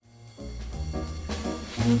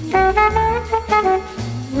Good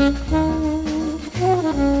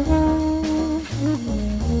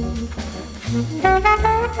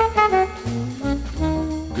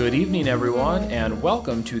evening, everyone, and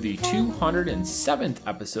welcome to the 207th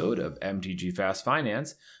episode of MTG Fast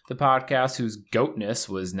Finance, the podcast whose goatness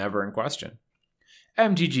was never in question.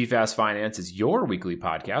 MTG Fast Finance is your weekly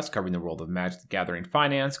podcast covering the world of Magic the Gathering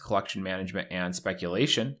finance, collection management, and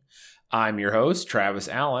speculation. I'm your host, Travis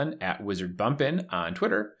Allen, at Wizard Bumpin' on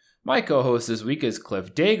Twitter. My co-host this week is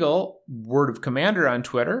Cliff Daigle, Word of Commander on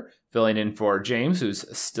Twitter, filling in for James, who's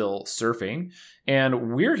still surfing.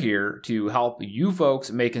 And we're here to help you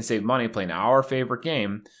folks make and save money playing our favorite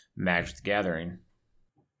game, Magic the Gathering.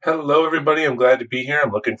 Hello, everybody. I'm glad to be here.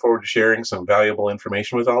 I'm looking forward to sharing some valuable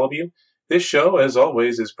information with all of you. This show, as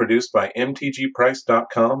always, is produced by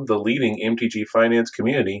MTGPrice.com, the leading MTG finance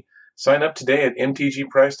community. Sign up today at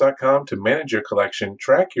MTGPrice.com to manage your collection,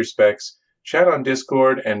 track your specs, chat on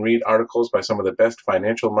Discord, and read articles by some of the best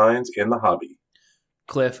financial minds in the hobby.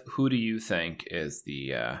 Cliff, who do you think is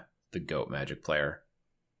the GOAT Magic player?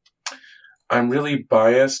 I'm really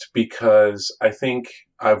biased because I think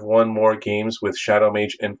I've won more games with Shadow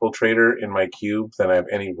Mage Infiltrator in my cube than I have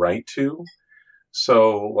any right to.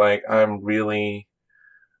 So, I'm really...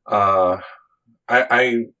 I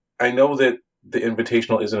know that the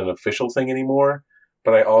Invitational isn't an official thing anymore,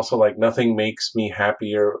 but I also, nothing makes me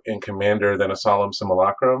happier in Commander than a Solemn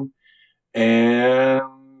Simulacrum. And,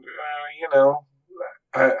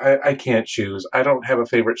 I can't choose. I don't have a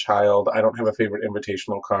favorite child. I don't have a favorite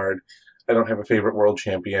Invitational card. I don't have a favorite World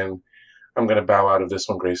Champion. I'm going to bow out of this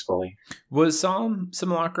one gracefully. Was Solemn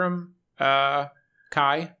Simulacrum Kai?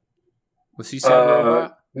 Was he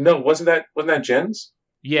Robot? No, wasn't that Jen's?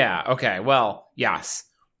 Yeah, okay. Well, yes.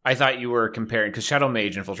 I thought you were comparing, because Shadow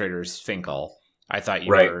Mage Infiltrator is Finkel. I thought you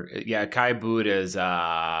were, yeah, Kai Boot is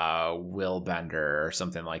Will Bender or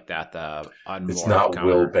something like that. It's not counter.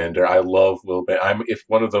 Will Bender. I love Will Bender. If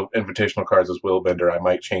one of the invitational cards is Will Bender, I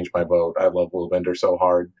might change my vote. I love Will Bender so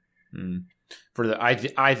hard.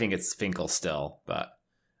 I think it's Finkel still, but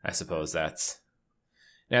I suppose that's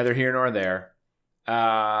neither here nor there.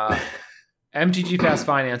 MTG Fast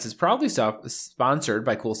Finance is proudly sponsored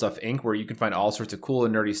by Cool Stuff Inc., where you can find all sorts of cool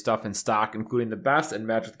and nerdy stuff in stock, including the best in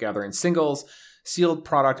Magic the Gathering singles, sealed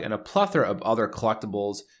product, and a plethora of other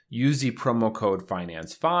collectibles. Use the promo code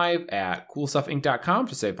FINANCE5 at CoolStuffInc.com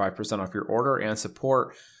to save 5% off your order and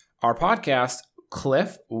support our podcast.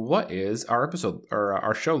 Cliff, what is our episode or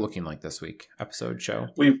our show looking like this week? Show.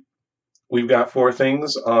 We've got 4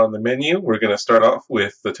 things on the menu. We're going to start off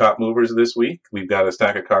with the top movers this week. We've got a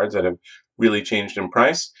stack of cards that have really changed in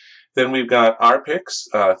price. Then we've got our picks,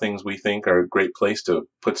 things we think are a great place to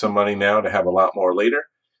put some money now to have a lot more later.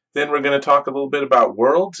 Then we're going to talk a little bit about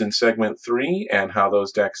Worlds in segment 3 and how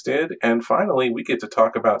those decks did. And finally, we get to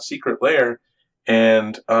talk about Secret Lair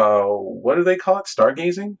and what do they call it?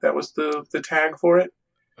 Stargazing? That was the tag for it.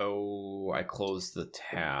 Oh, I closed the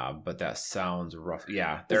tab, but that sounds rough.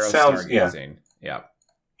 Yeah, they're stargazing. Yeah.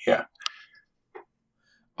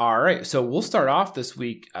 All right, so we'll start off this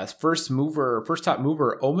week as first top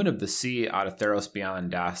mover, Omen of the Sea out of Theros Beyond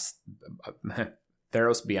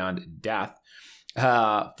Death.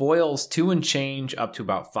 Foils 2 and change up to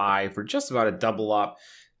about 5 for just about a double up.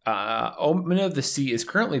 Omen of the Sea is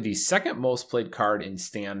currently the second most played card in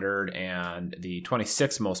Standard and the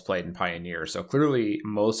 26th most played in Pioneer. So clearly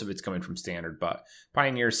most of it's coming from Standard, but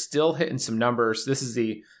Pioneer's still hitting some numbers. This is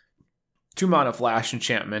the 2-mana flash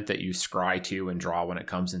enchantment that you scry to and draw when it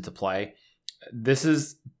comes into play. This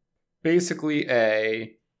is basically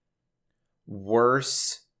a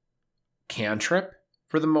worse cantrip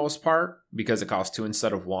for the most part because it costs 2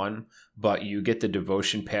 instead of 1, but you get the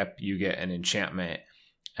Devotion Pip, you get an enchantment.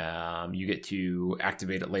 You get to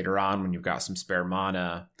activate it later on when you've got some spare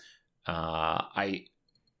mana. None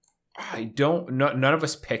of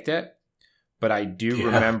us picked it, but I do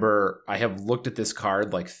remember I have looked at this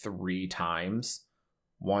card 3 times,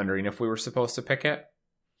 wondering if we were supposed to pick it.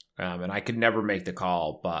 And I could never make the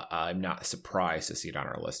call, but I'm not surprised to see it on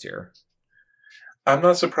our list here. I'm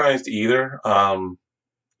not surprised either. I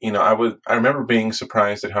remember being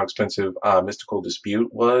surprised at how expensive Mystical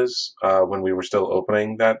Dispute was when we were still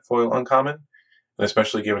opening that foil uncommon, and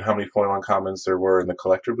especially given how many foil uncommons there were in the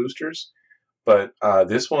collector boosters. But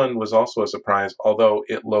this one was also a surprise, although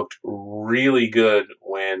it looked really good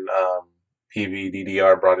when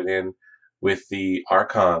PVDDR brought it in with the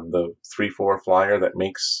Archon, the 3/4 flyer that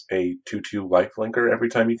makes a 2/2 lifelinker every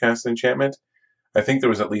time you cast an enchantment. I think there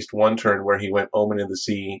was at least one turn where he went Omen of the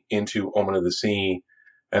Sea into Omen of the Sea,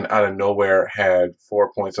 and out of nowhere had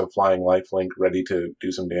 4 points of flying lifelink ready to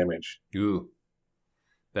do some damage. Ooh.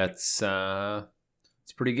 That's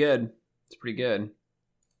It's pretty good. It's pretty good.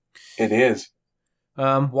 It is.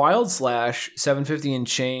 Wild Slash, 750 and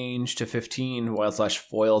change to 15. Wild Slash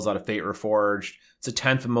foils out of Fate Reforged. It's a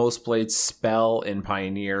 10th most played spell in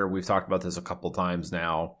Pioneer. We've talked about this a couple times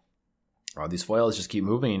now. These foils just keep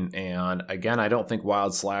moving. And again, I don't think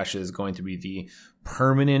Wild Slash is going to be the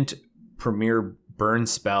permanent premier burn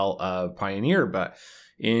spell of Pioneer, but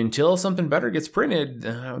until something better gets printed,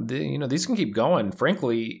 these can keep going.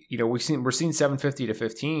 Frankly, we're seeing 750 to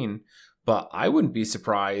 15, but I wouldn't be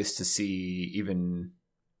surprised to see even,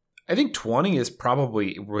 I think 20 is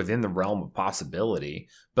probably within the realm of possibility.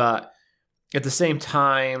 But at the same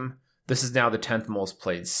time, this is now the 10th most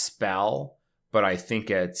played spell, but I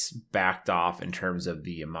think it's backed off in terms of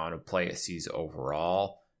the amount of play it sees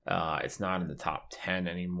overall. It's not in the top 10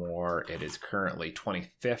 anymore. It is currently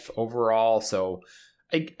 25th overall. So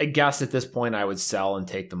I guess at this point I would sell and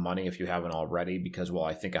take the money if you haven't already, because while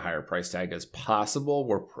I think a higher price tag is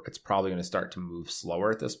possible, it's probably going to start to move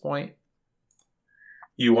slower at this point.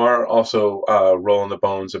 You are also rolling the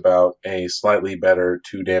bones about a slightly better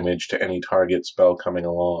 2 damage to any target spell coming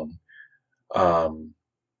along.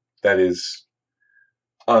 That is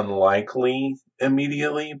unlikely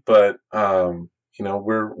immediately, but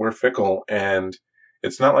we're fickle, and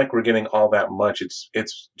it's not like we're getting all that much.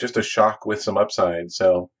 It's just a shock with some upside.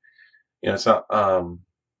 So, it's not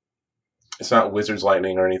Wizard's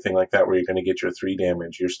Lightning or anything like that where you're going to get your 3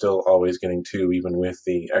 damage. You're still always getting 2, even with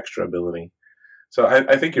the extra ability. So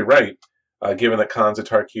I think you're right, given that Khans of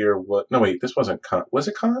Tarkir... this wasn't Khans. Was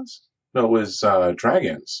it Khans? No, it was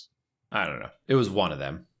Dragons. I don't know. It was one of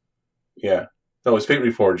them. Yeah. No, it was Fate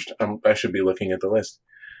Reforged. I should be looking at the list.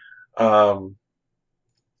 That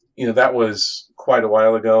was quite a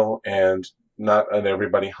while ago, and not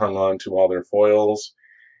everybody hung on to all their foils,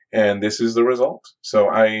 and this is the result. So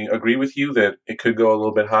I agree with you that it could go a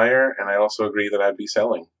little bit higher, and I also agree that I'd be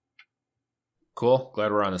selling. Cool.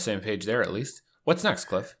 Glad we're on the same page there, at least. What's next,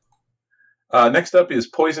 Cliff? Next up is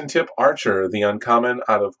Poison Tip Archer. The uncommon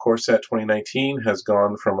out of Core Set 2019 has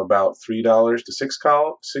gone from about $3 to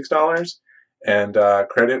 $6, and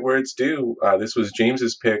credit where it's due. This was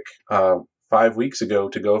James's pick 5 weeks ago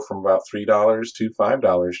to go from about $3 to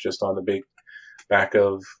 $5 just on the big back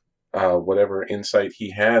of whatever insight he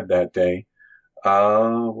had that day.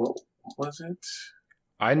 What was it?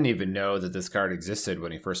 I didn't even know that this card existed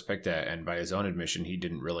when he first picked it, and by his own admission, he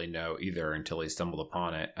didn't really know either until he stumbled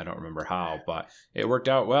upon it. I don't remember how, but it worked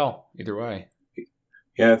out well either way.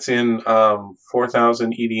 Yeah, it's in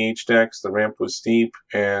 4,000 EDH decks. The ramp was steep,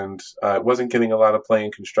 and it wasn't getting a lot of play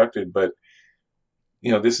in Constructed, but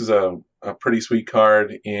this is a pretty sweet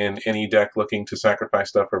card in any deck looking to sacrifice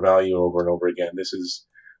stuff for value over and over again. This is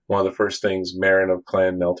one of the first things Marin of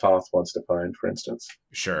Clan Neltoth wants to find, for instance.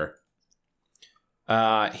 Sure.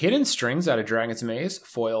 Hidden Strings out of Dragon's Maze,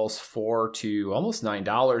 foils $4 to almost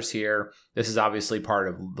 $9 here. This is obviously part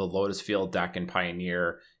of the Lotus Field deck in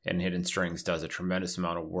Pioneer, and Hidden Strings does a tremendous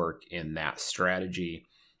amount of work in that strategy.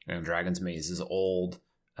 And Dragon's Maze is old.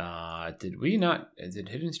 Did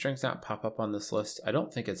Hidden Strings not pop up on this list? I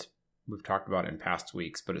don't think we've talked about it in past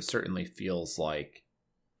weeks, but it certainly feels like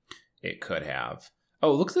it could have.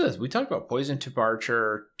 Oh, look at this. We talked about Poison Tip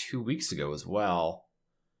Archer 2 weeks ago as well.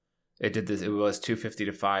 It did this. It was 250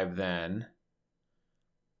 to 5 then.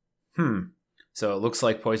 So it looks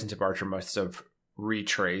like Poison Tip Archer must have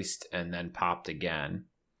retraced and then popped again.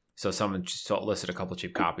 So someone just listed a couple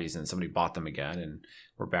cheap copies and somebody bought them again, and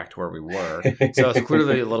we're back to where we were. So it's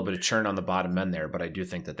clearly a little bit of churn on the bottom end there, but I do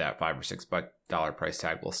think that $5 or $6 price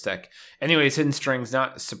tag will stick. Anyways, Hidden Strings,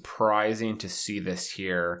 not surprising to see this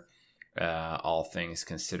here, all things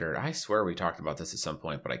considered. I swear we talked about this at some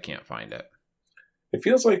point, but I can't find it. It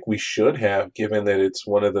feels like we should have, given that it's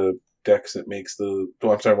one of the decks that makes one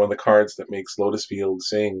of the cards that makes Lotus Field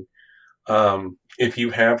sing. If you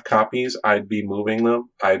have copies, I'd be moving them.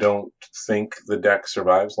 I don't think the deck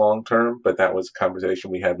survives long term, but that was a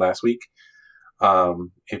conversation we had last week.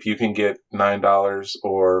 If you can get $9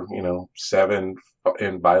 or $7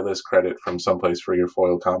 in buy list credit from someplace for your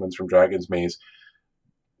foil commons from Dragon's Maze,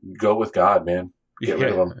 go with God, man. Get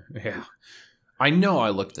rid of them. Yeah. I know I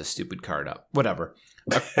looked this stupid card up. Whatever.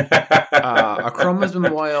 Akroma's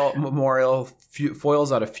Memorial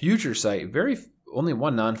foils out of Future Sight. Only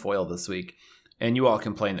one non-foil this week. And you all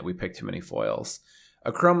complain that we picked too many foils.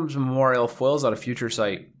 Akroma's Memorial foils out of Future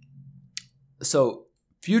Sight. So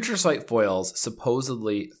Future Sight foils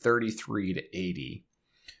supposedly 33 to 80,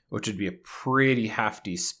 which would be a pretty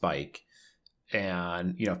hefty spike.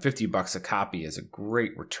 And, $50 a copy is a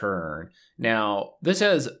great return. Now, this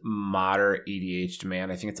has moderate EDH demand.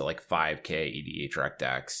 I think it's at like 5K EDH rec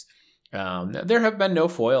decks. There have been no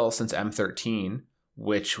foils since M13,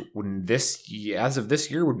 which as of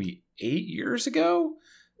this year would be 8 years ago,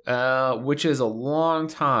 which is a long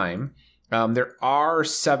time. There are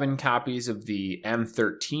 7 copies of the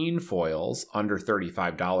M13 foils under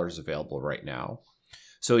 $35 available right now.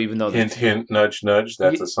 So even though hint, hint, nudge, nudge,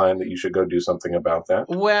 that's a sign that you should go do something about that.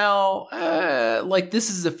 Well, like this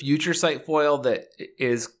is a Future Sight foil that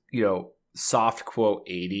is, soft quote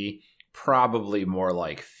 80, probably more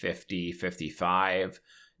like 50, 55.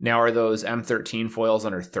 Now, are those M13 foils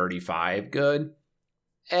under 35 good?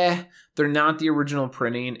 They're not the original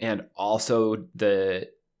printing, and also the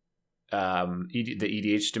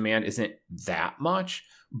EDH demand isn't that much.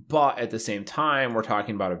 But at the same time, we're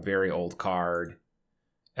talking about a very old card,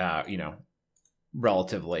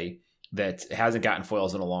 relatively, that hasn't gotten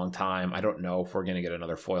foils in a long time. I don't know if we're going to get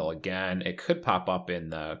another foil again. It could pop up in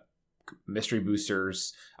the mystery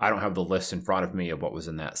boosters. I don't have the list in front of me of what was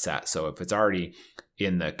in that set. So if it's already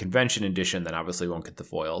in the convention edition, then obviously we won't get the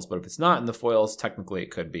foils. But if it's not in the foils, technically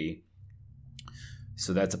it could be.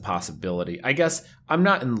 So that's a possibility. I guess I'm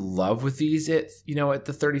not in love with these at the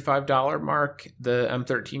 $35 mark, the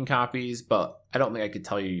M13 copies, but I don't think I could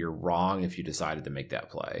tell you you're wrong if you decided to make that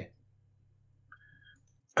play.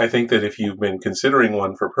 I think that if you've been considering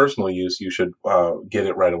one for personal use, you should get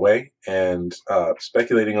it right away. And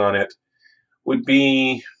speculating on it would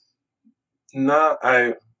be not.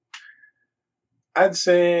 I'd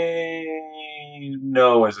say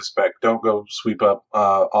no as a spec. Don't go sweep up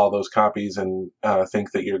all those copies and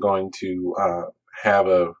think that you're going to have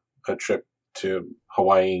a trip to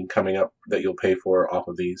Hawaii coming up that you'll pay for off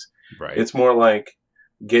of these. Right. It's more like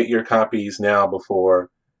get your copies now before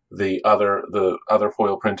the other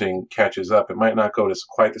foil printing catches up. It might not go to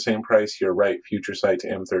quite the same price. You're right. Future Sight to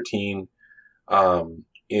M13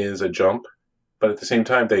 is a jump, but at the same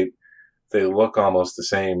time, they look almost the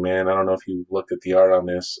same, man. I don't know if you looked at the art on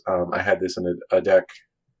this. I had this in a deck,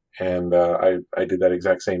 and I did that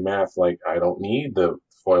exact same math. Like, I don't need the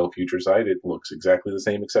foil Future Sight. It looks exactly the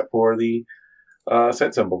same except for the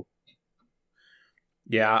set symbol.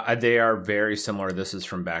 Yeah, they are very similar. This is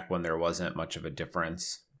from back when there wasn't much of a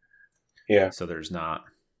difference. Yeah. So there's not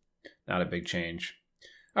a big change.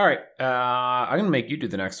 All right. I'm going to make you do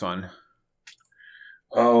the next one.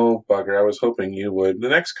 Oh, bugger. I was hoping you would. The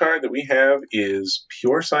next card that we have is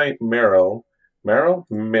Pure Sight Marrow. Marrow?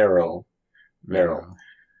 Marrow.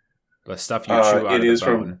 The stuff you chew out of the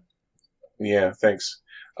bone. Yeah, thanks.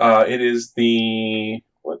 It is the...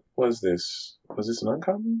 What was this? Was this an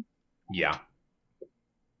uncommon? Yeah.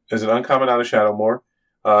 Is an uncommon out of Shadowmoor.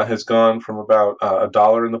 Has gone from about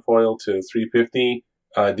 $1 in the foil to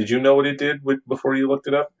 $3.50. Did you know what it did before you looked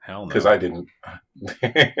it up? Hell no. Because I didn't.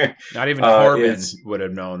 Not even Corbin would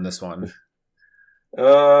have known this one.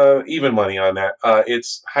 Even money on that.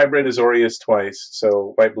 It's hybrid Azorius twice,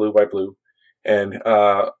 so white, blue. And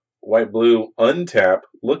white, blue, untap.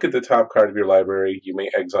 Look at the top card of your library. You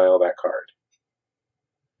may exile that card.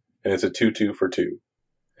 And it's a 2/2 for 2.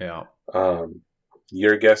 Yeah.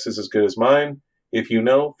 Your guess is as good as mine. If you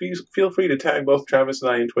know, feel free to tag both Travis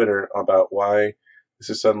and I on Twitter about why this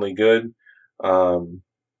is suddenly good.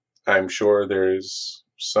 I'm sure there's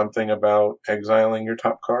something about exiling your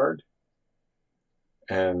top card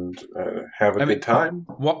and have a good time.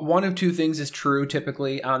 One of two things is true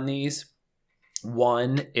typically on these.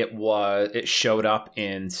 One, it showed up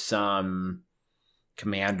in some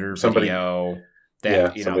commander video.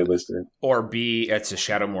 Somebody listed it. Or B, it's a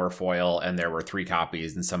Shadowmoor foil, and there were 3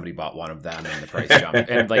 copies, and somebody bought one of them, and the price jumped.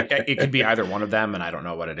 And it could be either one of them, and I don't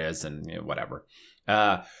know what it is, and whatever.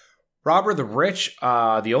 Robber the Rich,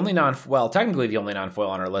 technically the only non-foil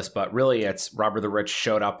on our list, but really it's Robber the Rich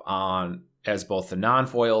showed up on as both the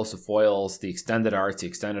non-foils, the foils, the extended arts, the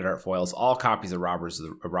extended art foils, all copies of Robber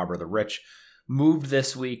the Rich. Moved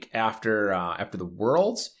this week after the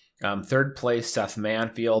Worlds. Third place, Seth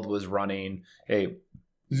Manfield was running a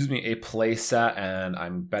play set, and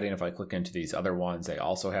I'm betting if I click into these other ones, they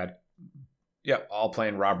also had, all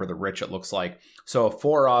playing Robber the Rich, it looks like. So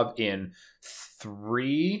 4 of in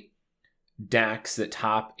 3 decks that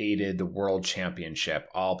top 8'd the World Championship,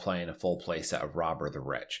 all playing a full play set of Robber the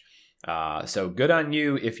Rich. So good on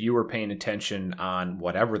you if you were paying attention on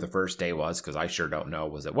whatever the first day was, because I sure don't know.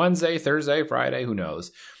 Was it Wednesday, Thursday, Friday? Who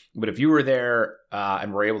knows? But if you were there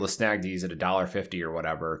and were able to snag these at $1.50 or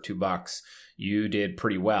whatever, $2, you did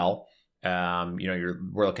pretty well.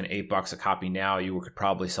 We're looking at $8 a copy now. You could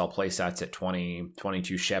probably sell play sets at 20,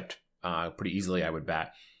 22 shipped pretty easily, I would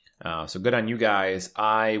bet. So good on you guys.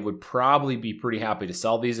 I would probably be pretty happy to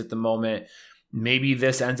sell these at the moment. Maybe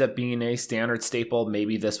this ends up being a standard staple.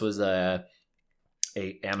 Maybe this was an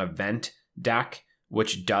event deck,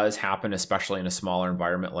 which does happen, especially in a smaller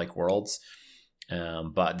environment like Worlds.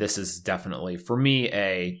 But this is definitely, for me,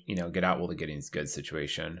 a, get out while the getting's good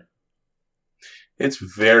situation. It's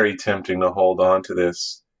very tempting to hold on to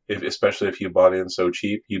this, especially if you bought in so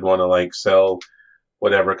cheap. You'd want to like sell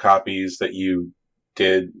whatever copies that you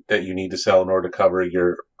did that you need to sell in order to cover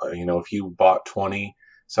your, if you bought 20,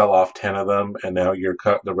 sell off 10 of them, and now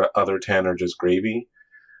the other 10 are just gravy.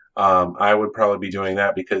 I would probably be doing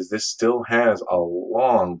that because this still has a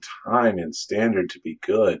long time in standard to be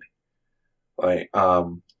good. Like,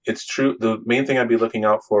 it's true. The main thing I'd be looking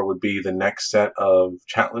out for would be the next set of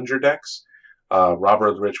Challenger decks.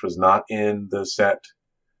 Robert Rich was not in the set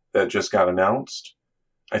that just got announced.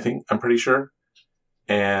 I'm pretty sure.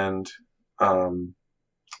 And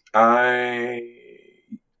I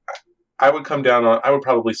would come down on. I would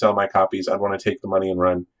probably sell my copies. I'd want to take the money and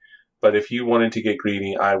run. But if you wanted to get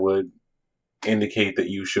greedy, I would indicate that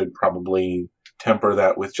you should probably temper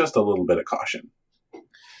that with just a little bit of caution.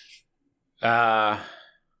 Yeah,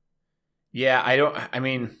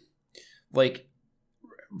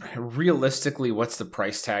 realistically, what's the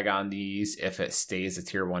price tag on these if it stays a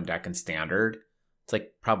tier 1 deck in standard? It's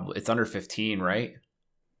like probably it's under 15, right?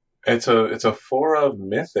 It's a 4 of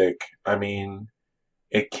Mythic. I mean,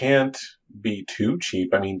 it can't be too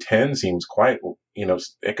cheap. I mean, 10 seems quite,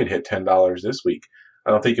 it could hit $10 this week.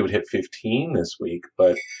 I don't think it would hit 15 this week,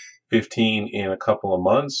 but 15 in a couple of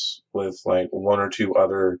months with like one or two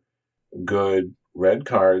other good red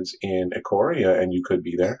cards in Ikoria, and you could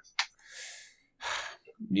be there.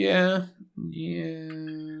 Yeah.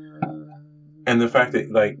 And the fact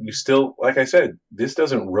that, like, you still, like I said, this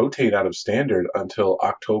doesn't rotate out of standard until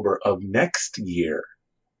October of next year.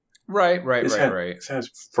 Right. This has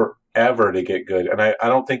forever to get good. And I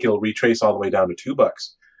don't think it'll retrace all the way down to $2,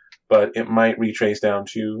 but it might retrace down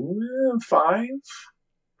to 5,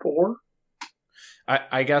 4.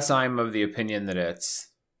 I guess I'm of the opinion that it's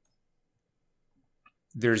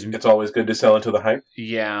always good to sell into the hype.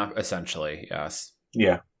 Yeah, essentially, yes.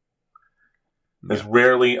 Yeah. There's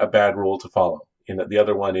rarely a bad rule to follow. The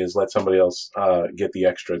other one is let somebody else get the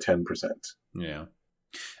extra 10%. Yeah.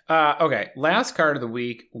 Okay, last card of the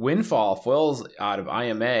week, Windfall, foils out of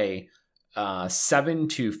IMA, 7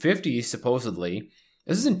 to 50, supposedly.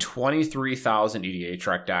 This is in 23,000 EDA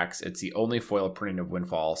Trek decks. It's the only foil printing of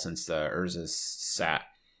Windfall since the Urza's set.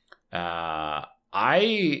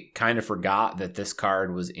 I kind of forgot that this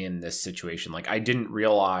card was in this situation. Like, I didn't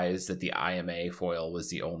realize that the IMA foil was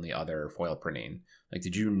the only other foil printing. Like,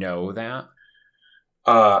 did you know that?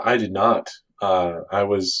 I did not.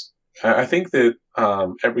 I think that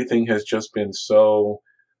everything has just been so,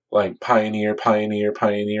 like, pioneer,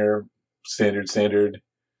 standard,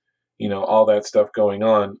 all that stuff going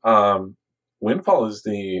on. Windfall is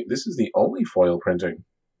the only foil printing.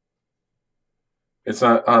 It's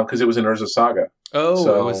not, because it was in Urza Saga. Oh,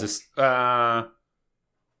 so, it was this,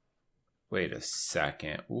 wait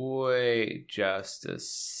just a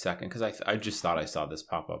second, because I just thought I saw this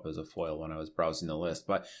pop up as a foil when I was browsing the list,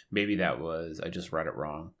 but maybe I just read it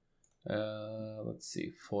wrong. Let's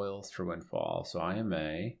see, foils for Windfall. So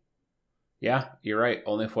IMA. Yeah, you're right.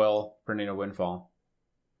 Only foil printing a Windfall.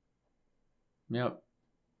 Yep.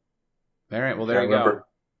 All right, well, there you go.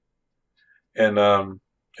 And,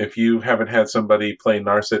 if you haven't had somebody play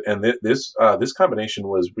Narset, and this combination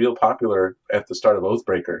was real popular at the start of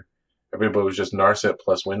Oathbreaker. Everybody was just Narset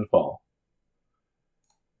plus Windfall,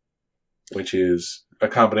 which is a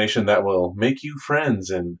combination that will make you friends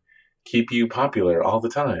and keep you popular all the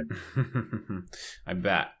time. I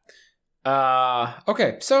bet.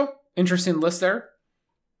 Okay, so interesting list there.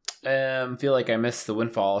 Feel like I missed the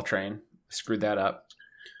Windfall train. Screwed that up.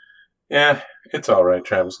 Yeah, it's all right,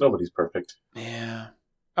 Travis. Nobody's perfect. Yeah.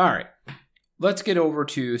 All right, let's get over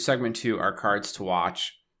to segment 2, our cards to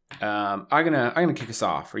watch. I'm gonna kick us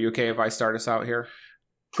off. Are you okay if I start us out here?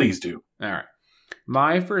 Please do. All right.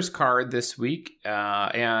 My first card this week,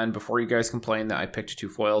 and before you guys complain that I picked 2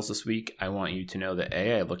 foils this week, I want you to know that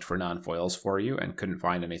A, I looked for non-foils for you and couldn't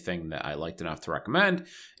find anything that I liked enough to recommend,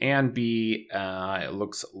 and B, it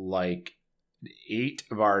looks like 8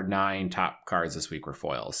 of our 9 top cards this week were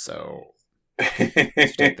foils, so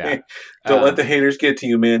take that. Don't let the haters get to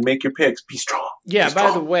you, man. Make your picks. Be strong. Yeah, Be strong.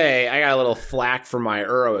 By the way, I got a little flack for my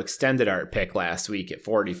Uro extended art pick last week at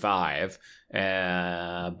 45. But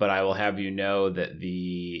I will have you know that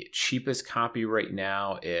the cheapest copy right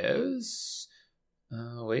now is...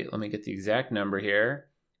 wait, let me get the exact number here.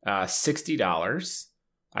 $60.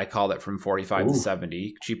 I called it from 45 to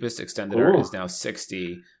 70. Cheapest extended art is now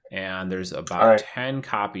 60. And there's about 10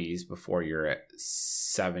 copies before you're at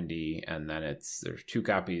 70, and then there's 2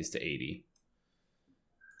 copies to 80.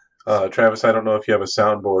 Travis, I don't know if you have a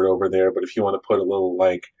soundboard over there, but if you want to put a little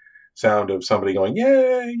sound of somebody going,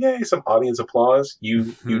 yay, yay, some audience applause,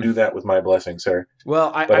 you do that with my blessing, sir.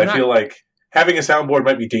 Well, I feel like having a soundboard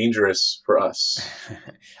might be dangerous for us.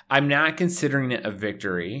 I'm not considering it a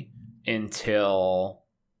victory until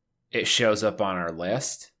it shows up on our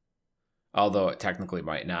list, although it technically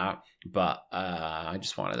might not. But I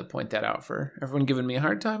just wanted to point that out for everyone giving me a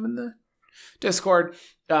hard time in the Discord.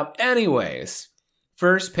 Anyways,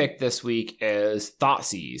 first pick this week is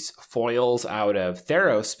Thoughtseize foils out of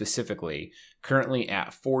Theros specifically, currently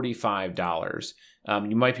at $45.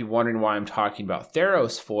 You might be wondering why I'm talking about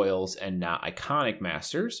Theros foils and not Iconic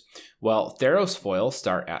Masters. Well, Theros foils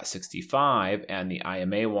start at $65 and the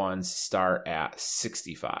IMA ones start at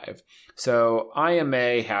 $65. So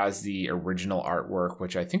IMA has the original artwork,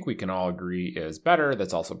 which I think we can all agree is better.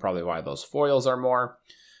 That's also probably why those foils are more.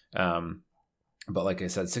 But like I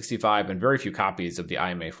said, 65 and very few copies of the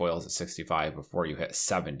IMA foils at 65 before you hit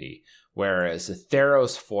 70. Whereas the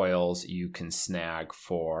Theros foils you can snag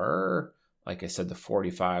for, like I said, the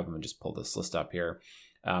 45. Let me just pull this list up here.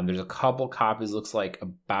 There's a couple copies, looks like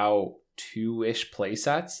about 2-ish play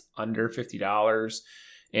sets under $50.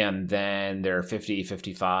 And then there are 50,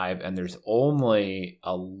 55, and there's only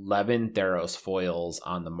 11 Theros foils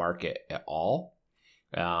on the market at all.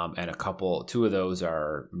 And two of those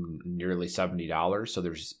are nearly $70. So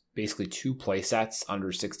there's basically 2 play sets under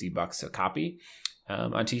 $60 a copy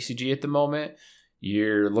on TCG at the moment.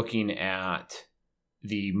 You're looking at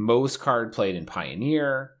the most card played in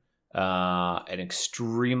Pioneer, an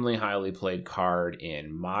extremely highly played card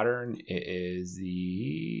in Modern. It is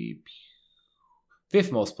the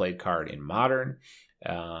 5th most played card in Modern.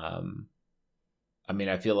 I mean,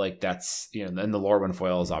 I feel like that's, and the Lorwyn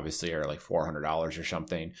foils obviously are like $400 or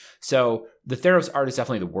something. So the Theros art is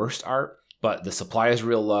definitely the worst art, but the supply is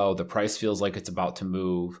real low. The price feels like it's about to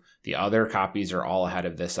move. The other copies are all ahead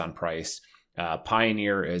of this on price.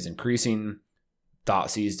 Pioneer is increasing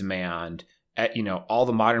Thoughtseize demand. All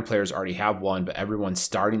the Modern players already have one, but everyone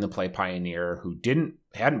starting to play Pioneer who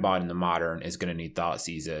hadn't bought in the Modern is going to need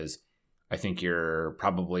Thoughtseizes. I think you're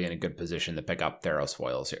probably in a good position to pick up Theros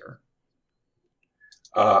foils here.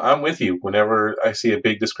 I'm with you. Whenever I see a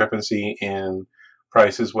big discrepancy in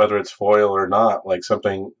prices, whether it's foil or not, like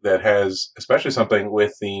something that has, especially something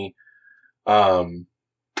with the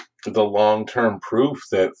long-term proof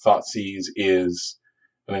that Thoughtseize is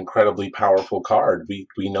an incredibly powerful card.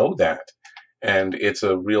 We know that, and it's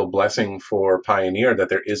a real blessing for Pioneer that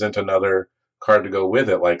there isn't another card to go with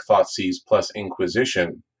it, like Thoughtseize plus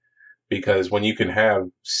Inquisition, because when you can have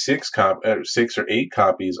 6 or 8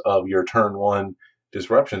 copies of your turn 1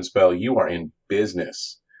 disruption spell, you are in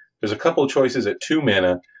business. There's a couple of choices at 2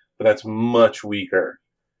 mana, but that's much weaker.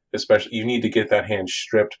 Especially, you need to get that hand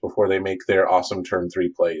stripped before they make their awesome turn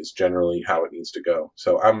 3 plays. Generally, how it needs to go.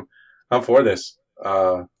 So I'm for this.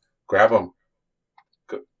 Grab them.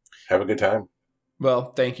 Have a good time.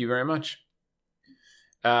 Well, thank you very much.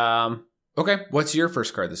 Okay, what's your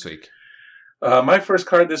first card this week? My first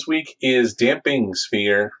card this week is Damping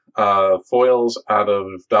Sphere. Foils out of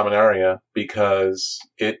Dominaria, because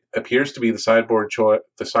it appears to be the sideboard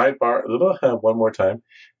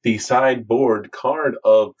card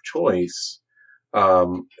of choice.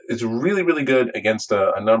 It's really, really good against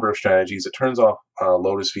a number of strategies. It turns off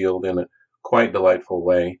Lotus Field in a quite delightful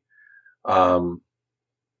way.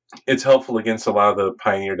 It's helpful against a lot of the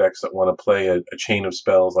Pioneer decks that want to play a chain of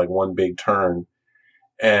spells, like one big turn.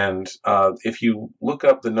 And if you look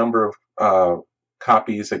up the number of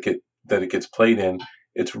copies that it gets played in,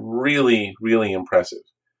 it's really, really impressive.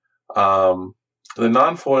 The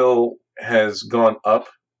non-foil has gone up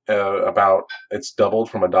it's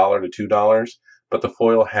doubled from $1 to $2, but the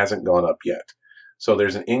foil hasn't gone up yet. So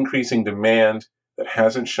there's an increasing demand that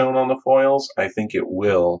hasn't shown on the foils. I think it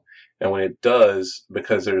will. And when it does,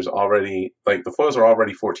 because there's already, the foils are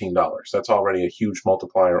already $14. That's already a huge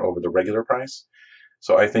multiplier over the regular price.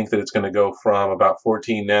 So I think that it's going to go from about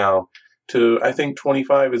 14 now to, I think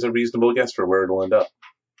 25 is a reasonable guess for where it'll end up.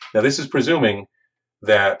 Now, this is presuming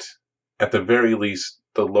that, at the very least,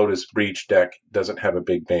 the Lotus Breach deck doesn't have a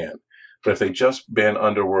big ban. But if they just ban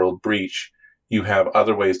Underworld Breach, you have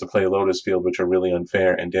other ways to play Lotus Field which are really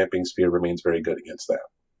unfair, and Damping Sphere remains very good against that.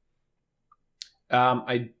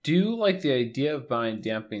 I do like the idea of buying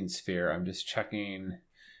Damping Sphere. I'm just checking.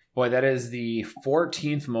 Boy, that is the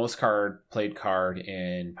 14th most played card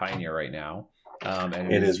in Pioneer right now.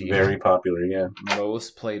 And it is very popular, yeah.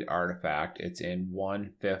 Most played artifact. It's in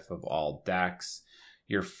 1/5 of all decks.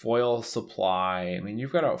 Your foil supply, I mean,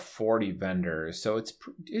 you've got about 40 vendors, so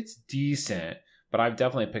it's decent, but I've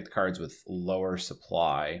definitely picked cards with lower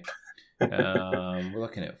supply. We're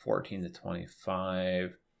looking at 14 to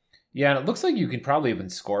 25. Yeah, and it looks like you can probably even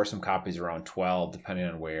score some copies around 12, depending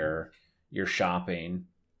on where you're shopping.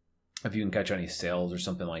 If you can catch any sales or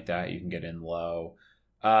something like that, you can get in low.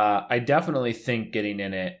 I definitely think getting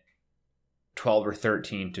in at 12 or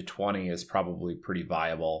 13 to 20 is probably pretty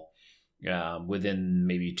viable within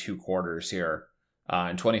maybe 2 quarters here.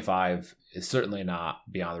 And 25 is certainly not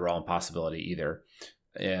beyond the realm of possibility either.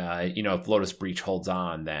 If Lotus Breach holds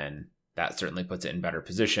on, then that certainly puts it in better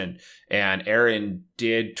position. And Aaron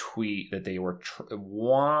did tweet that they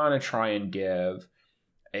want to try and give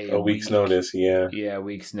a week's notice. Yeah,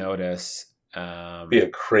 week's notice. Be a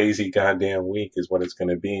crazy goddamn week is what it's going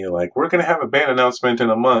to be. Like, we're going to have a ban announcement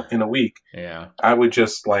in a week. Yeah. I would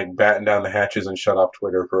just like batten down the hatches and shut off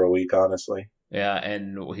Twitter for a week, honestly. Yeah,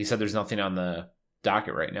 and he said there's nothing on the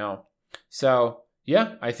docket right now. So,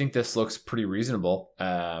 yeah, I think this looks pretty reasonable.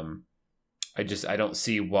 I don't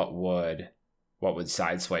see what would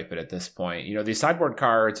sideswipe it at this point. These sideboard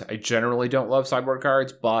cards, I generally don't love sideboard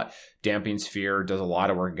cards, but Damping Sphere does a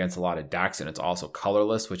lot of work against a lot of decks, and it's also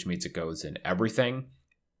colorless, which means it goes in everything.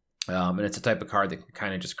 And it's a type of card that can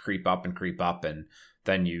kind of just creep up, and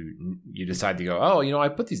then you decide to go, oh, I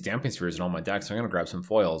put these Damping Spheres in all my decks, so I'm going to grab some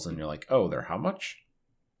foils, and you're like, oh, they're how much?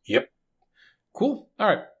 Yep. Cool. All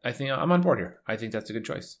right. I think I'm on board here. I think that's a good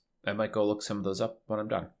choice. I might go look some of those up when I'm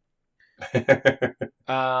done. The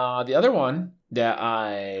other one that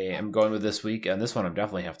I am going with this week, and this one I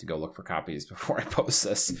definitely have to go look for copies before I post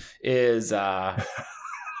this, is we're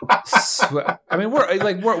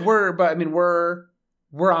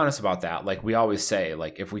honest about that. Like we always say,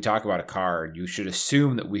 like if we talk about a card, you should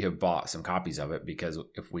assume that we have bought some copies of it, because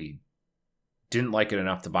if we didn't like it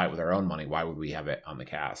enough to buy it with our own money, why would we have it on the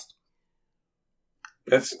cast?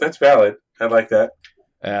 That's valid. I like that.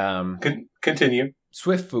 Continue.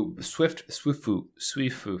 Swiftfoot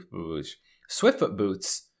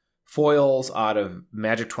boots, foils out of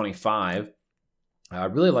Magic 25. I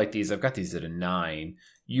really like these. I've got these at a 9.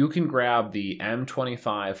 You can grab the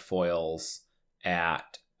M25 foils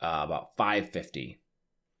at about $5.50,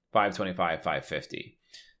 $5.25.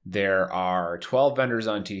 There are 12 vendors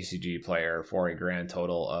on TCG Player for a grand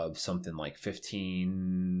total of something like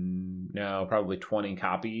 20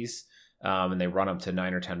 copies, and they run up to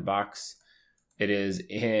 $9 or $10. It is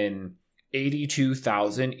in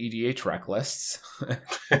 82,000 EDH rec lists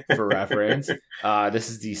for reference. This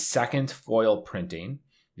is the second foil printing.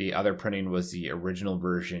 The other printing was the original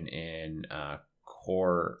version in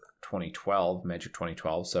Core 2012, Magic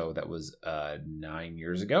 2012. So that was 9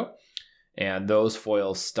 years ago. And those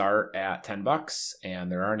foils start at $10,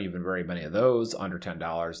 and there aren't even very many of those under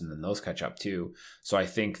 $10, and then those catch up too. So I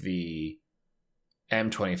think the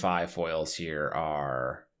M25 foils here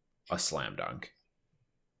are a slam dunk.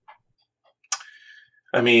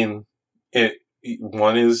 I mean,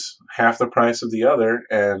 one is half the price of the other,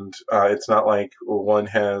 and it's not like one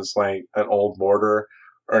has like an old border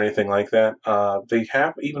or anything like that. They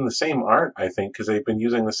have even the same art, I think, because they've been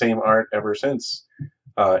using the same art ever since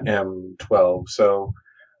M12. So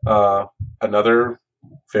another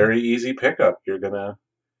very easy pickup. You're gonna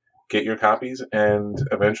get your copies, and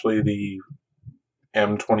eventually the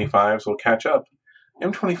M25s will catch up.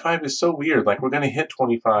 M25 is so weird. Like, we're going to hit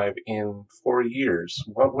 25 in 4 years.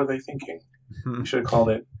 What were they thinking? We should have called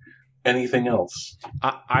it anything else.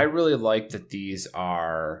 I really like that these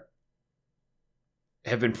have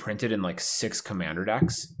been printed in like 6 commander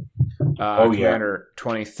decks. Commander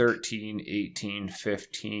 2013, 18,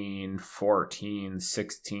 15, 14,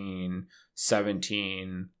 16,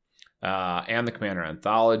 17, and the Commander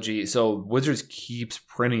Anthology. So Wizards keeps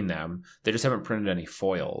printing them. They just haven't printed any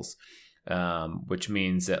foils. Which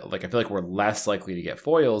means that like I feel like we're less likely to get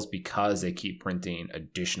foils because they keep printing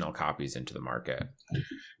additional copies into the market.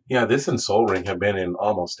 Yeah, this and Sol Ring have been in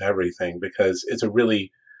almost everything, because it's a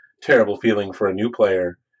really terrible feeling for a new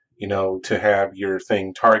player, to have your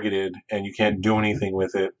thing targeted and you can't do anything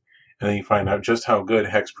with it, and then you find out just how good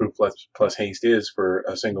Hexproof plus haste is for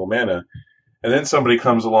a single mana, and then somebody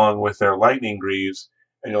comes along with their Lightning Greaves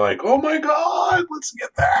and you're like, oh my god, let's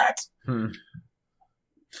get that.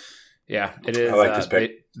 Yeah, it is. I like this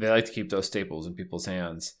pick. They like to keep those staples in people's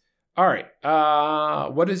hands. All right.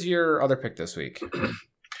 What is your other pick this week?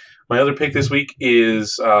 My other pick this week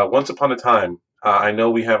is Once Upon a Time. I know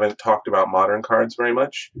we haven't talked about modern cards very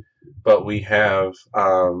much, but we have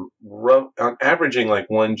averaging like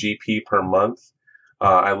 1 GP per month.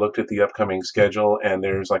 I looked at the upcoming schedule, and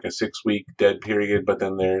there's like a 6-week dead period, but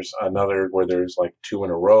then there's another where there's like 2 in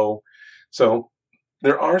a row. So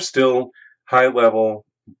there are still high-level,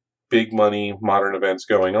 big money modern events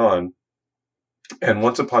going on, and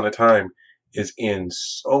Once Upon a Time is in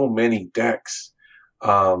so many decks.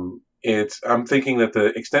 I'm thinking that the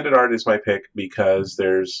extended art is my pick because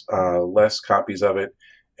there's less copies of it,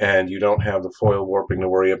 and you don't have the foil warping to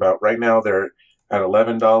worry about. Right now, they're at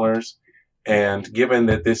 $11, and given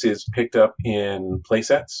that this is picked up in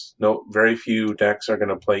playsets, no, very few decks are going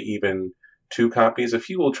to play even 2 copies. A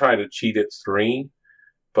few will try to cheat at 3,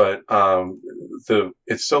 but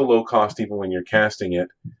it's so low cost even when you're casting it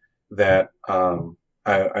that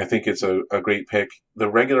I think it's a great pick. The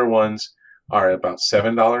regular ones are about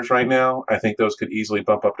 $7 right now. I think those could easily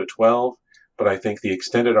bump up to 12, but I think the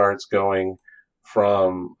extended arts going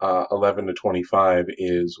from 11 to 25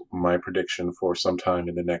 is my prediction for sometime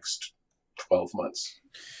in the next 12 months.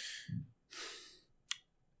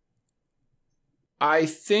 I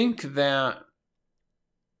think that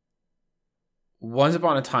Once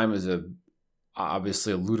Upon a Time is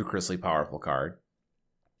obviously a ludicrously powerful card.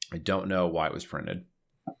 I don't know why it was printed.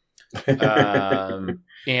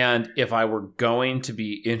 And if I were going to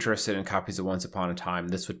be interested in copies of Once Upon a Time,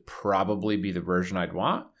 this would probably be the version I'd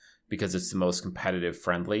want because it's the most competitive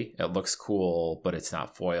friendly. It looks cool, but it's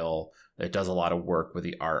not foil. It does a lot of work with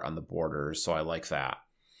the art on the borders, so I like that.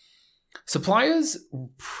 Supply is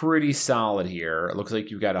pretty solid here. It looks like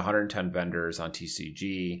you've got 110 vendors on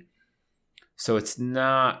TCG. So it's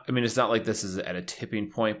not like this is at a tipping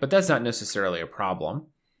point, but that's not necessarily a problem.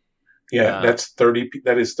 Yeah,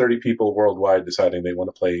 that is 30 people worldwide deciding they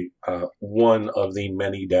want to play one of the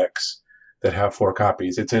many decks that have 4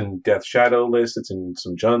 copies. It's in Death Shadow lists, it's in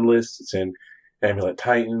some Jund lists, it's in Amulet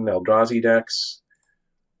Titan, Eldrazi decks.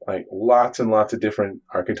 Like lots and lots of different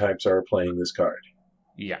archetypes are playing this card.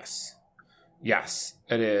 Yes,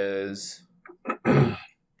 it is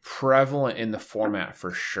prevalent in the format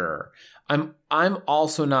for sure. I'm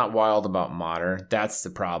also not wild about Modern. That's the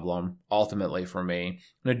problem, ultimately, for me.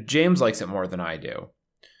 Now, James likes it more than I do.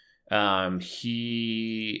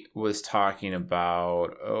 He was talking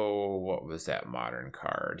about, what was that Modern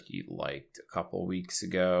card he liked a couple weeks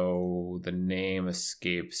ago? The name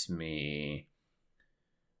escapes me.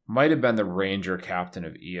 Might have been the Ranger Captain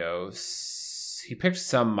of Eos. He picked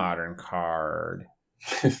some Modern card.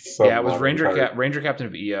 It was Ranger Captain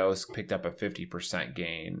of Eos, picked up a 50%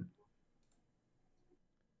 gain.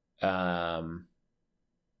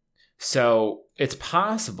 So it's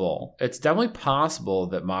possible. It's definitely possible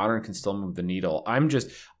that Modern can still move the needle.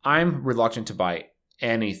 I'm reluctant to buy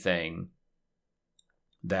anything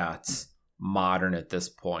that's Modern at this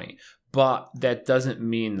point. But that doesn't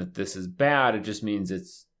mean that this is bad. It just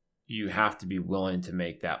means you have to be willing to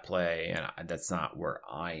make that play, and that's not where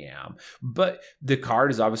I am. But the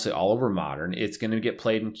card is obviously all over Modern. It's going to get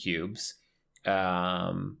played in cubes.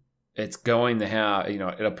 It's going to have,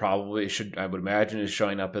 it'll probably I would imagine, is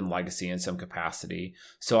showing up in Legacy in some capacity.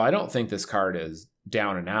 So I don't think this card is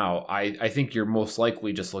down and out. I think you're most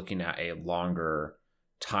likely just looking at a longer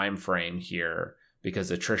time frame here because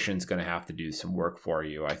attrition's going to have to do some work for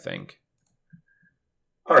you, I think.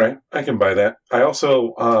 All right, I can buy that. I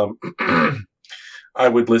also, I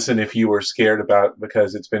would listen if you were scared about,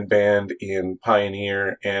 because it's been banned in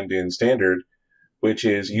Pioneer and in Standard, which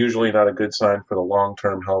is usually not a good sign for the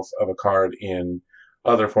long-term health of a card in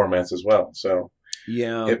other formats as well. So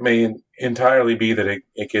yeah, it may entirely be that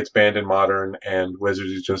it gets banned in Modern, and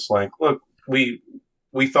Wizards is just like, look, we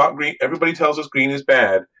thought green. Everybody tells us green is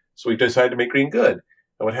bad, so we decided to make green good.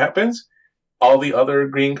 And what happens? All the other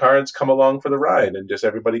green cards come along for the ride, and just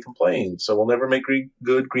everybody complains. So we'll never make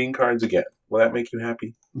good green cards again. Will that make you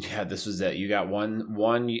happy? Yeah, this was it. You got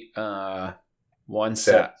one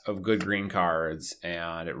set of good green cards,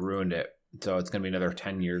 and it ruined it. So it's going to be another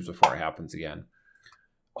 10 years before it happens again.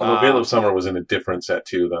 Although Veil of Summer was in a different set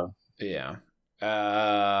too, though. Yeah.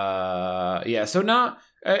 So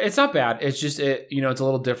it's not bad. It's just, it's a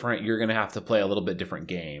little different. You're going to have to play a little bit different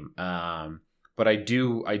game. But I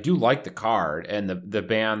do like the card, and the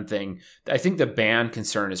ban thing. I think the ban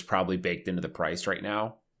concern is probably baked into the price right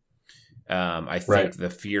now. I think the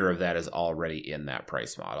fear of that is already in that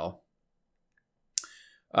price model.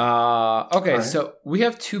 Okay, right. So we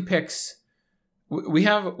have 2 picks. We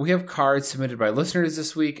have cards submitted by listeners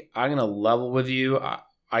this week. I'm gonna level with you.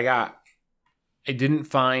 I didn't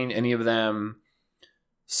find any of them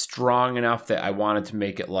strong enough that I wanted to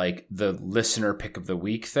make it like the listener pick of the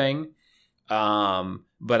week thing.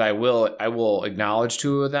 But I will acknowledge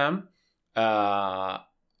 2 of them.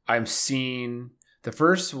 I'm seeing the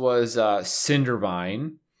first was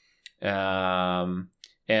Cindervine, and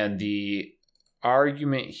the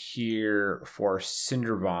argument here for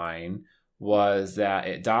Cindervine was that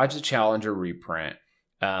it dodged the Challenger reprint.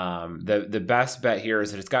 The best bet here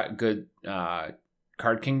is that it's got good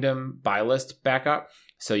Card Kingdom buy list backup,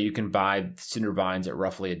 so you can buy Cindervines at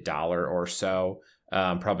roughly $1 or so.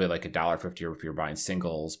 Probably like $1.50 if you're buying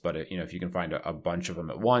singles, but if you can find a bunch of them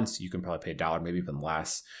at once, you can probably pay $1, maybe even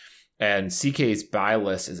less. And CK's buy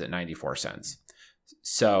list is at 94 cents.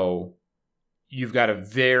 So you've got a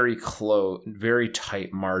very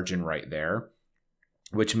tight margin right there,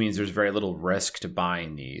 which means there's very little risk to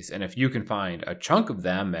buying these. And if you can find a chunk of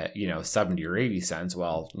them at, 70 or 80 cents,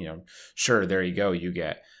 well, sure, there you go.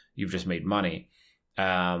 You've just made money.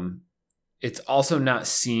 It's also not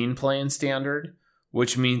seen playing standard,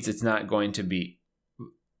 which means it's not going to be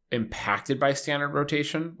impacted by standard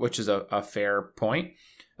rotation, which is a fair point.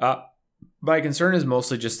 My concern is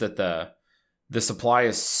mostly just that the supply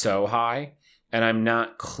is so high, and I'm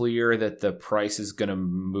not clear that the price is going to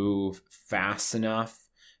move fast enough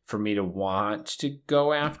for me to want to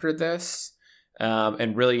go after this.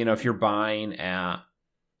 And really, if you're buying at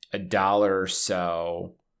 $1 or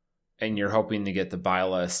so, and you're hoping to get the buy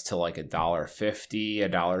list to like $1.50,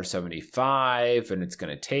 $1.75, and it's going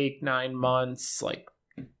to take 9 months, like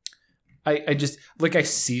I just I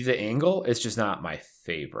see the angle. It's just not my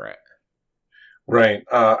favorite. Right.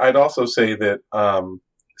 I'd also say that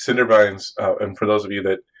Cindervines, and for those of you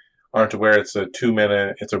that aren't aware, it's a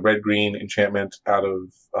 2-mana, it's a red-green enchantment out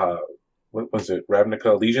of, what was it, Ravnica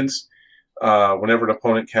Allegiance. Whenever an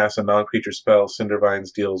opponent casts a non-creature spell,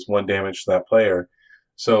 Cindervines deals 1 damage to that player.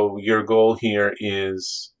 So your goal here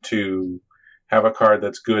is to have a card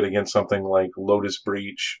that's good against something like Lotus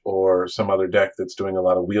Breach or some other deck that's doing a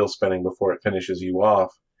lot of wheel spinning before it finishes you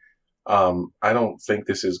off. I don't think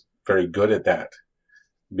this is very good at that,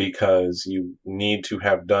 because you need to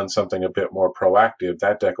have done something a bit more proactive.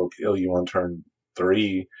 That deck will kill you on turn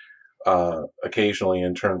 3, occasionally,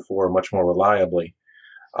 and turn 4 much more reliably.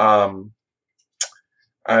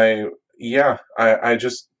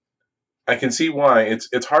 I can see why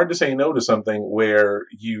it's hard to say no to something where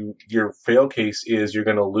your fail case is you're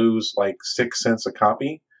going to lose like 6 cents a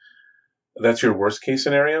copy. That's your worst case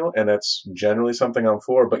scenario, and that's generally something I'm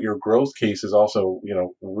for. But your growth case is also,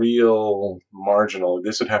 real marginal.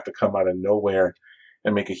 This would have to come out of nowhere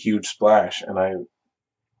and make a huge splash, and I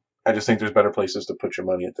just think there's better places to put your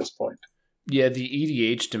money at this point. Yeah, the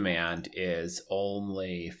EDH demand is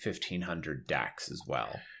only 1,500 decks as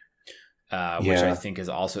well, which I think is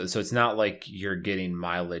also, so it's not like you're getting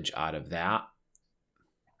mileage out of that.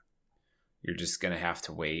 You're just going to have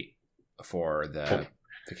to wait for the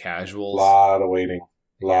casuals. A lot of waiting.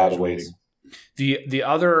 The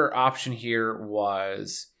other option here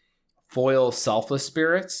was foil Selfless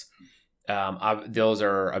Spirits. Those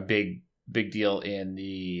are a big deal in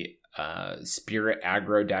the Spirit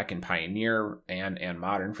aggro deck in Pioneer and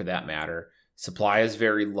Modern, for that matter. Supply is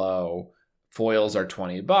very low. Foils are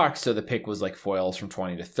 $20, so the pick was like foils from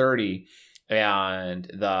 20 to 30. And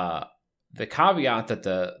the caveat that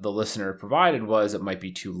the listener provided was it might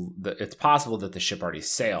be it's possible that the ship already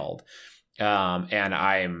sailed. And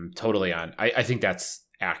I'm totally on. I think that's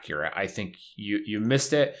accurate. I think you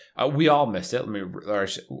missed it. We all missed it.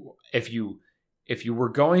 If you were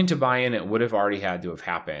going to buy in, it would have already had to have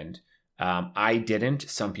happened. I didn't.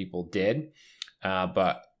 Some people did.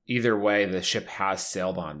 But either way, the ship has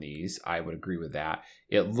sailed on these. I would agree with that.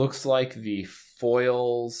 It looks like the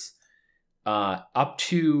foils up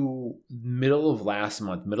to middle of last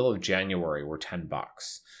month, middle of January, were $10,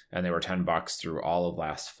 and they were $10 through all of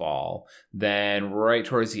last fall. Then right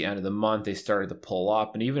towards the end of the month, they started to pull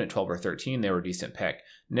up, and even at 12 or 13, they were a decent pick.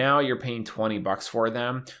 Now you're paying $20 for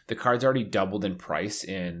them. The card's already doubled in price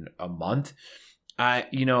in a month.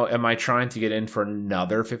 Am I trying to get in for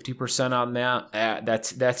another 50% on that?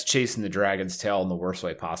 That's chasing the dragon's tail in the worst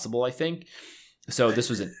way possible, I think. So this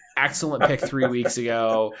was an excellent pick 3 weeks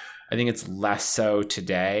ago. I think it's less so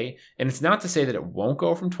today. And it's not to say that it won't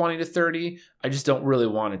go from 20 to 30. I just don't really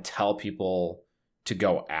want to tell people to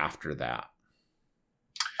go after that.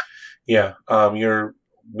 Yeah.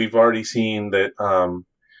 We've already seen that how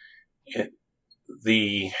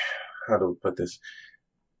do we put this?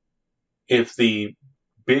 If the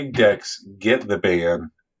big decks get the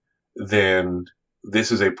ban, then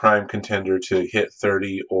this is a prime contender to hit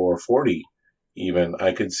 30 or 40. Even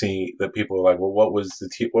I could see that people are like, well, what were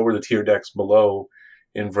the tier decks below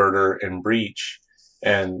Inverter and Breach?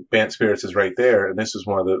 And Bant Spirits is right there, and this is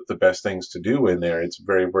one of the best things to do in there. It's a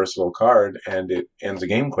very versatile card, and it ends a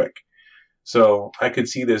game quick. So I could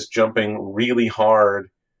see this jumping really hard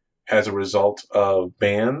as a result of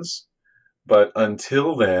bans. But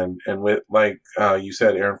until then, and with you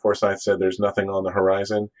said, Aaron Forsyth said there's nothing on the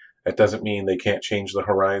horizon. That doesn't mean they can't change the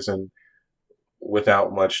horizon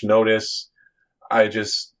without much notice. We're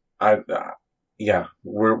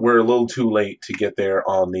a little too late to get there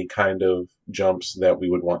on the kind of jumps that we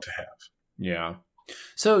would want to have. Yeah.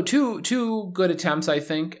 So two good attempts, I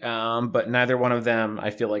think, but neither one of them I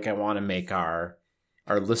feel like I want to make our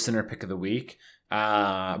listener pick of the week.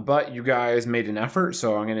 But you guys made an effort,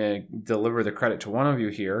 so I'm going to deliver the credit to one of you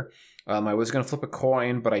here. I was going to flip a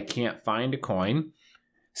coin, but I can't find a coin.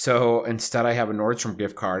 So instead I have a Nordstrom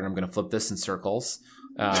gift card, and I'm going to flip this in circles.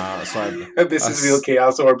 This is real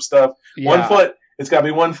Chaos Orb stuff. Yeah. 1 foot. It's got to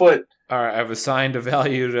be 1 foot. All right, I've assigned a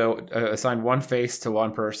value to assign one face to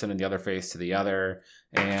one person and the other face to the other.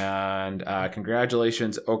 And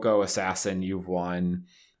congratulations, Oko Assassin, you've won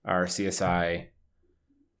our CSI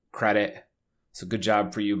credit. So good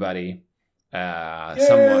job for you, buddy.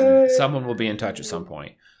 Someone will be in touch at some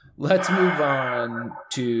point. Let's move on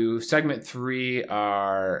to segment 3,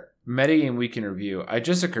 our Metagame Week in Review. It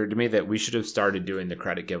just occurred to me that we should have started doing the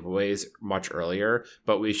credit giveaways much earlier,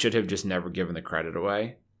 but we should have just never given the credit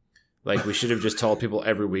away. Like, we should have just told people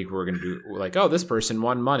every week we're going to do, like, oh, this person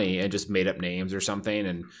won money, and just made up names or something,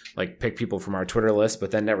 and, like, pick people from our Twitter list, but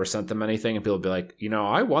then never sent them anything, and people would be like,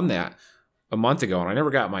 I won that a month ago, and I never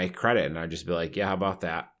got my credit, and I'd just be like, yeah, how about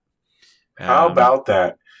that? How about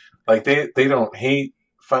that? Like, they don't hate,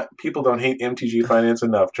 people don't hate MTG Finance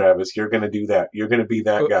enough, Travis. You're going to do that. You're going to be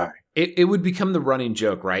that guy. It would become the running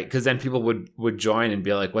joke, right? Because then people would join and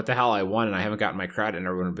be like, what the hell, I won and I haven't gotten my credit. And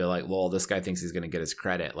everyone would be like, well, this guy thinks he's going to get his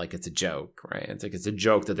credit. Like, it's a joke, right? It's like, it's a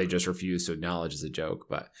joke that they just refuse to acknowledge as a joke.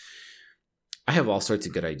 But I have all sorts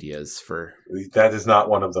of good ideas for... That is not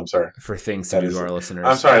one of them, sir. For things to do to our listeners.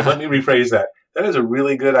 I'm sorry, let me rephrase that. That is a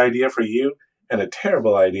really good idea for you and a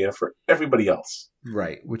terrible idea for everybody else.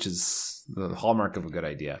 Right, which is the hallmark of a good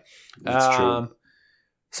idea. That's true.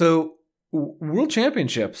 So... World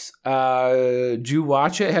Championships, did you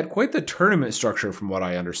watch it? Had quite the tournament structure from what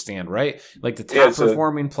I understand, right? Like the top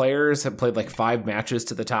performing players have played like 5 matches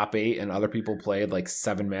to the top 8, and other people played like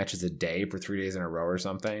 7 matches a day for 3 days in a row or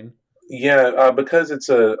something. Yeah, because it's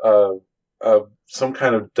some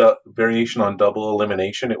kind of variation on double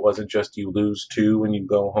elimination. It wasn't just you lose 2 when you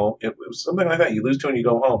go home. It was something like that. You lose 2 and you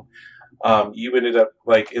go home. You ended up,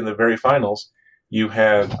 like, in the very finals, you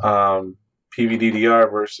had...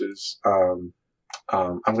 PVDDR versus I'm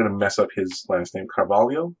going to mess up his last name,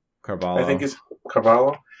 Carvalho. I think it's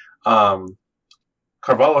Carvalho.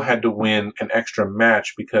 Carvalho had to win an extra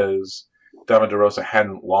match because Dama de Rosa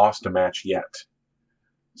hadn't lost a match yet.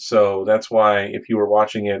 So that's why if you were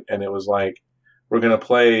watching it and it was like, we're going to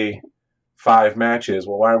play 5 matches.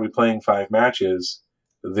 Well, why are we playing 5 matches?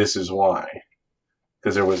 This is why.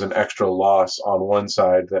 Because there was an extra loss on one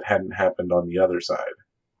side that hadn't happened on the other side.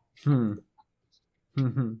 Mm-hmm.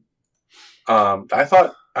 I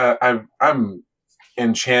thought I'm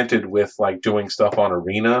enchanted with, like, doing stuff on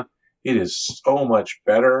Arena. It is so much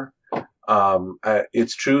better.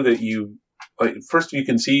 It's true that you, like, first you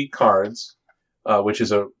can see cards, which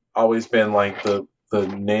is always been like the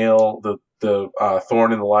nail, the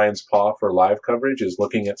thorn in the lion's paw for live coverage is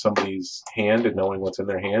looking at somebody's hand and knowing what's in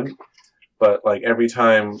their hand. But, like, every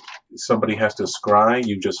time somebody has to scry,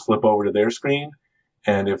 you just flip over to their screen.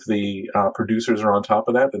 And if the producers are on top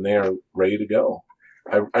of that, then they are ready to go.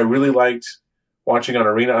 I really liked watching on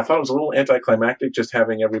Arena. I thought it was a little anticlimactic just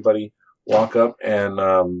having everybody walk up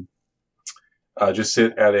and just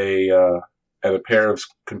sit at a pair of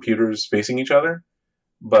computers facing each other.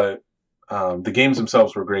 But the games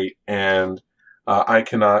themselves were great, and I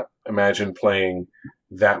cannot imagine playing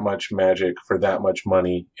that much Magic for that much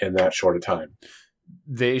money in that short a time.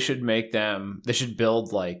 They should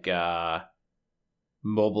build like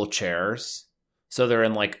mobile chairs, so they're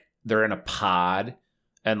in a pod,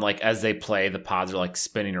 and like as they play, the pods are like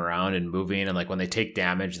spinning around and moving, and like when they take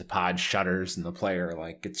damage, the pod shudders and the player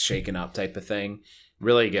like gets shaken up, type of thing.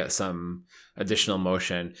 Really get some additional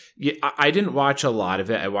motion. Yeah, I didn't watch a lot of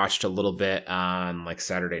it. I watched a little bit on like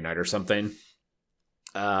Saturday night or something.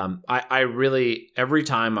 I really, every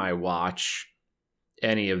time I watch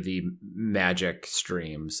any of the Magic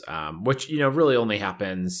streams, which, really only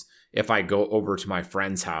happens if I go over to my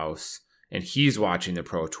friend's house and he's watching the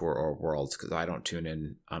Pro Tour or Worlds, because I don't tune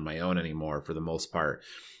in on my own anymore for the most part.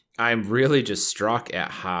 I'm really just struck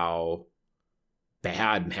at how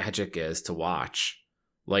bad Magic is to watch.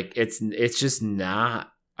 Like, it's just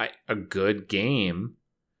not a good game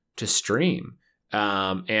to stream.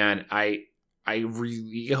 And I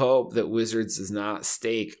really hope that Wizards does not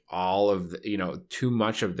stake all of too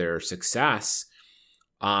much of their success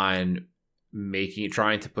on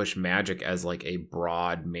trying to push Magic as like a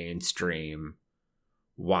broad mainstream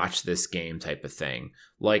watch this game type of thing.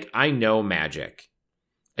 Like, I know Magic.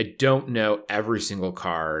 I don't know every single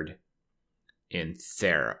card in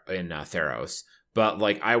Theros, But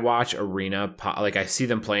like I watch Arena, like I see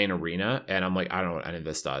them playing Arena, and I'm like, I don't know what any of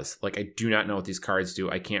this does. Like I do not know what these cards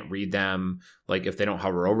do. I can't read them. Like if they don't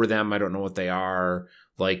hover over them, I don't know what they are.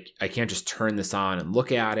 Like I can't just turn this on and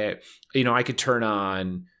look at it. I could turn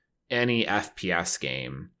on any FPS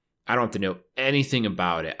game. I don't have to know anything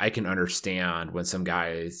about it. I can understand when some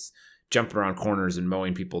guy is jumping around corners and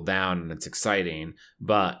mowing people down, and it's exciting.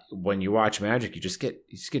 But when you watch Magic, you just get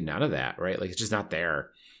none of that, right? Like it's just not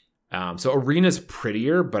there. So Arena's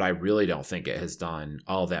prettier, but I really don't think it has done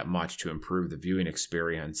all that much to improve the viewing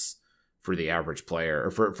experience for the average player.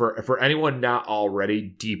 Or for anyone not already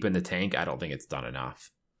deep in the tank, I don't think it's done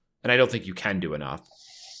enough. And I don't think you can do enough.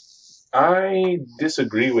 I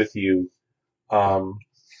disagree with you. The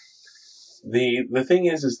thing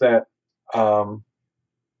is that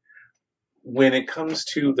when it comes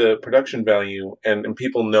to the production value and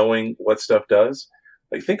people knowing what stuff does,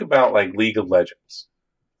 like think about like League of Legends.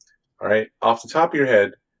 All right, off the top of your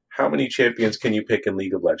head, how many champions can you pick in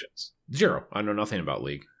League of Legends? 0. I know nothing about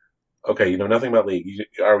League. Okay, you know nothing about League.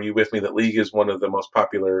 Are you with me that League is one of the most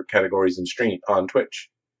popular categories in stream on Twitch?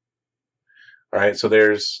 All right, so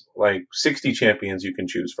there's like 60 champions you can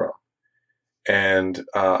choose from, and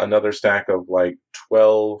another stack of like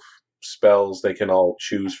 12 spells they can all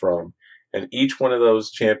choose from, and each one of those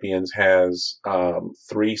champions has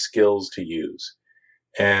 3 skills to use,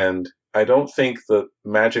 and I don't think the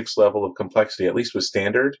Magic's level of complexity, at least with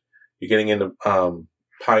Standard, you're getting into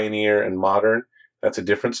Pioneer and Modern, that's a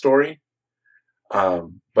different story.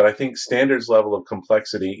 But I think Standard's level of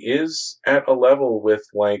complexity is at a level with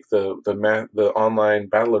like the online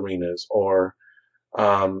battle arenas or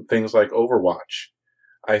things like Overwatch.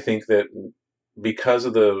 I think that because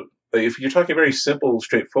of if you're talking very simple,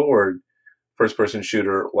 straightforward first-person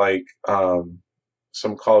shooter like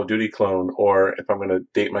some Call of Duty clone, or if I'm going to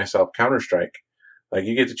date myself, Counter-Strike, like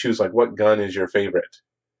you get to choose like what gun is your favorite.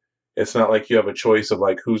 It's not like you have a choice of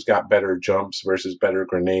like who's got better jumps versus better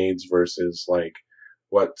grenades versus like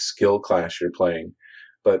what skill class you're playing.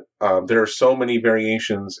 But there are so many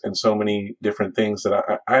variations and so many different things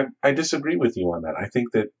that I disagree with you on that. I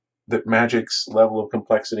think that Magic's level of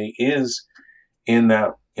complexity is in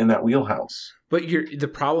that wheelhouse. But the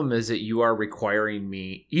problem is that you are requiring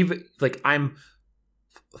me, even like I'm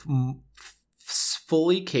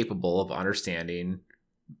fully capable of understanding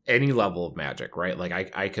any level of Magic, right? Like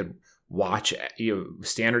I could watch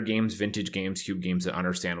standard games, vintage games, cube games, and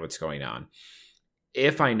understand what's going on.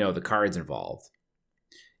 If I know the cards involved,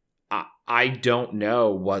 I don't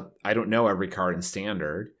know every card in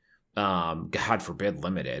Standard. God forbid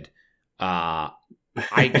limited. If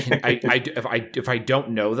I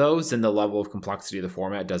don't know those, then the level of complexity of the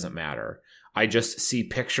format doesn't matter. I just see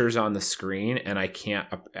pictures on the screen and I can't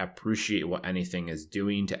appreciate what anything is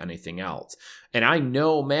doing to anything else. And I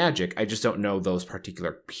know Magic, I just don't know those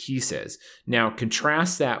particular pieces. Now,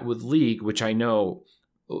 contrast that with League, which I know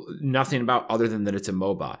nothing about other than that it's a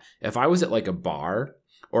MOBA. If I was at like a bar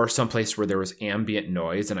or someplace where there was ambient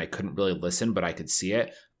noise and I couldn't really listen, but I could see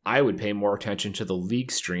it, I would pay more attention to the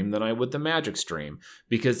League stream than I would the Magic stream,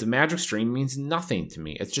 because the Magic stream means nothing to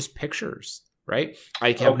me. It's just pictures, right?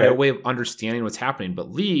 I have no way of understanding what's happening.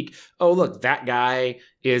 But League, oh, look, that guy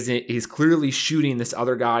he's clearly shooting this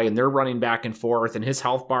other guy and they're running back and forth and his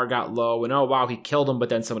health bar got low and oh, wow, he killed him, but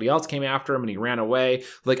then somebody else came after him and he ran away.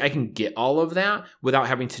 Like I can get all of that without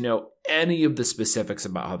having to know any of the specifics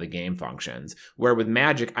about how the game functions. Where with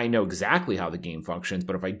Magic, I know exactly how the game functions,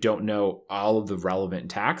 but if I don't know all of the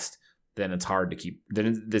relevant text, then it's hard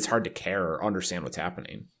to care or understand what's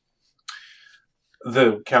happening.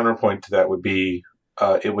 The counterpoint to that would be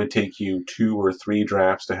it would take you 2 or 3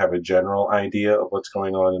 drafts to have a general idea of what's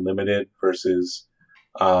going on in Limited versus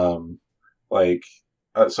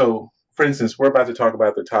so for instance, we're about to talk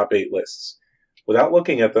about the top 8 lists. Without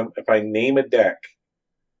looking at them, if I name a deck,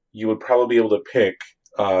 you would probably be able to pick,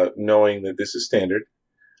 knowing that this is Standard,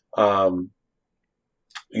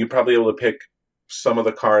 you'd probably be able to pick some of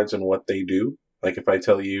the cards and what they do. Like if I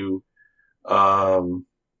tell you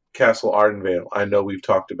Castle Ardenvale, I know we've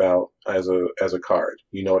talked about as a card.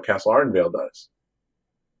 You know what Castle Ardenvale does?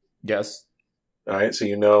 Yes. All right, so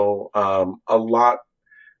you know a lot.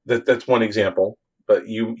 That's one example, but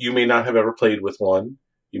you may not have ever played with one.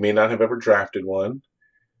 You may not have ever drafted one,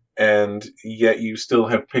 and yet you still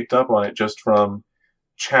have picked up on it just from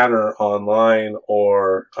chatter online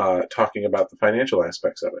or talking about the financial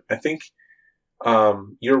aspects of it. I think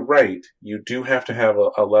you're right. You do have to have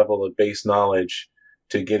a level of base knowledge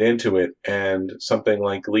to get into it, and something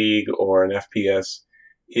like League or an FPS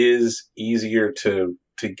is easier to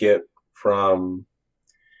get from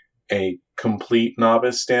a complete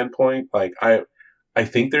novice standpoint. Like I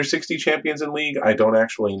think there's 60 champions in League. I don't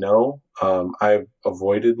actually know. I've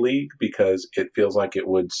avoided League because it feels like it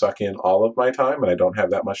would suck in all of my time, and I don't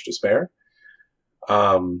have that much to spare.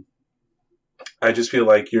 Um, I just feel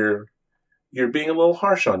like you're being a little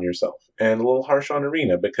harsh on yourself and a little harsh on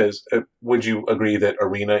Arena because would you agree that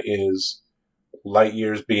Arena is light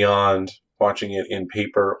years beyond watching it in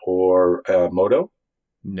paper or Moto?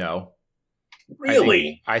 No.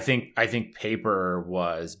 Really? I think paper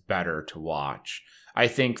was better to watch. I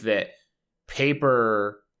think that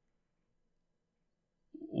paper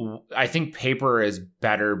is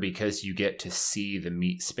better because you get to see the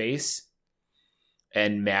meat space.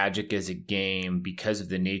 And Magic is a game, because of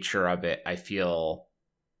the nature of it, I feel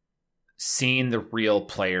seeing the real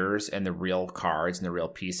players and the real cards and the real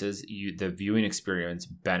pieces, the viewing experience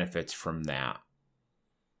benefits from that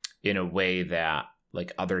in a way that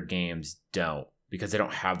like other games don't, because they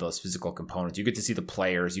don't have those physical components. You get to see the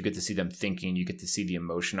players, you get to see them thinking, you get to see the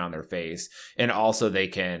emotion on their face. And also they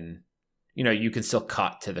can, you can still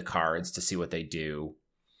cut to the cards to see what they do.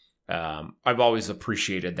 I've always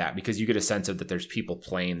appreciated that because you get a sense of that there's people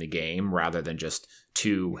playing the game rather than just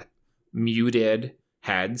two muted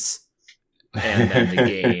heads and then the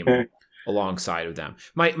game alongside of them.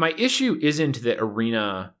 My issue isn't that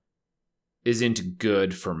Arena isn't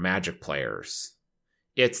good for Magic players.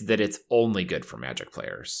 It's that it's only good for Magic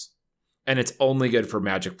players. And it's only good for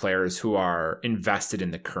Magic players who are invested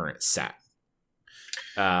in the current set.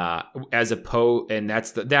 As opposed, and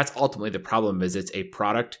that's ultimately the problem, is it's a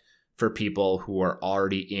product for people who are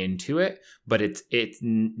already into it, but it's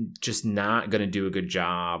just not going to do a good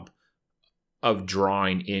job of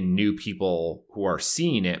drawing in new people who are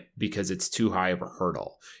seeing it because it's too high of a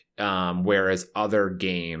hurdle. Whereas other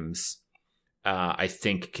games, I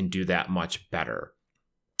think, can do that much better.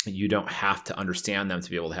 You don't have to understand them to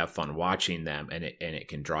be able to have fun watching them, and it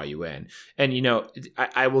can draw you in. And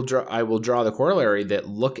I will draw the corollary that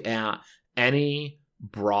look at any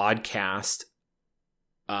broadcast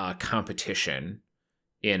competition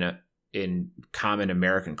in common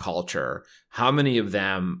American culture. How many of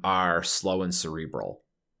them are slow and cerebral?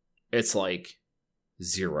 It's like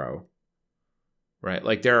zero, right?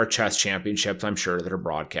 Like there are chess championships, I'm sure, that are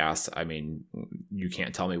broadcast. I mean, you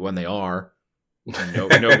can't tell me when they are.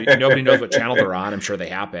 Nobody knows what channel they're on. I'm sure they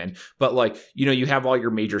happen, but like, you have all your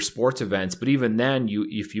major sports events, but even then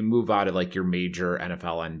if you move out of like your major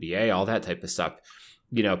NFL, NBA, all that type of stuff,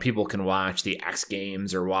 people can watch the X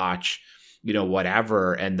Games or watch,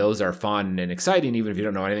 whatever. And those are fun and exciting, even if you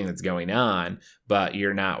don't know anything that's going on, but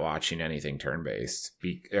you're not watching anything turn-based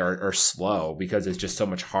or slow because it's just so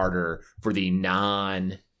much harder for the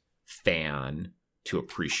non-fan to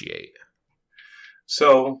appreciate.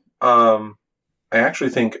 So, I actually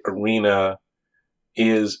think Arena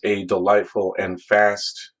is a delightful and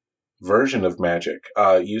fast version of Magic.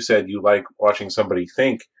 You said you like watching somebody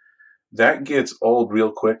think. That gets old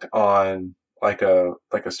real quick on like a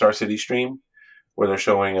Star City stream where they're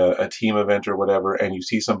showing a team event or whatever, and you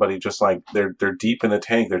see somebody just like they're deep in the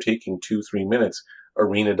tank, they're taking 2-3 minutes.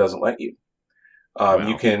 Arena doesn't let you. Wow.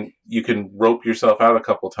 You can rope yourself out a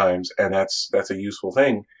couple times, and that's a useful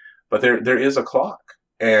thing. But there is a clock,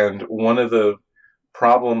 and one of the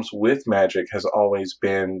problems with Magic has always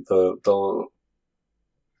been the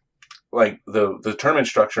tournament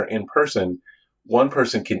structure in person. One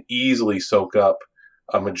person can easily soak up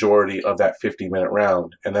a majority of that 50-minute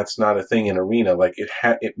round, and that's not a thing in Arena. Like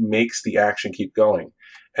it makes the action keep going,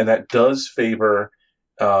 and that does favor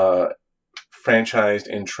franchised,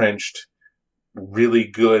 entrenched, really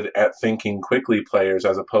good at thinking quickly players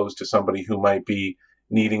as opposed to somebody who might be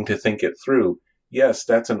needing to think it through. Yes,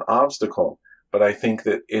 that's an obstacle, but I think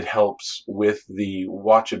that it helps with the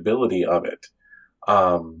watchability of it.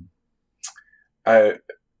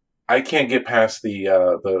 I can't get past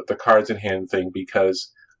the cards in hand thing because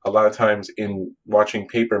a lot of times in watching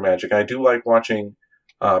paper Magic, I do like watching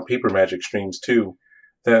paper Magic streams too.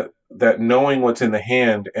 That knowing what's in the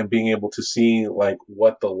hand and being able to see like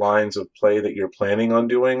what the lines of play that you're planning on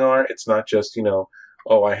doing are. It's not just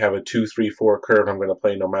oh, I have a 2-3-4 curve I'm going to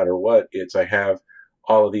play no matter what. It's I have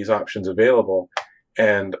all of these options available,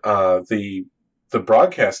 and the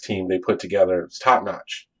broadcast team they put together is top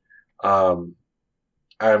notch.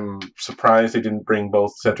 I'm surprised they didn't bring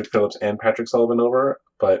both Cedric Phillips and Patrick Sullivan over,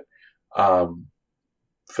 but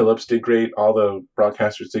Phillips did great. All the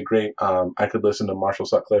broadcasters did great. I could listen to Marshall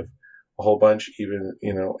Sutcliffe a whole bunch. Even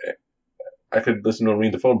I could listen to him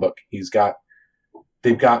read the phone book.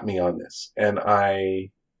 They've got me on this, and I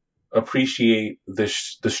appreciate the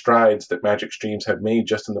strides that Magic Streams have made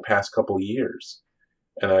just in the past couple of years.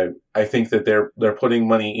 And I think that they're putting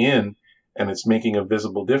money in, and it's making a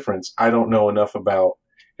visible difference. I don't know enough about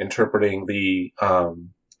interpreting the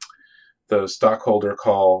stockholder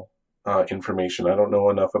call information. I don't know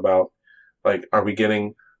enough about, like, are we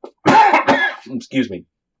getting excuse me,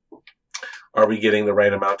 are we getting the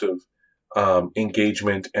right amount of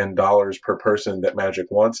engagement and dollars per person that Magic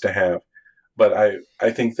wants to have? But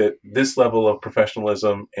I think that this level of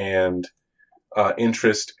professionalism and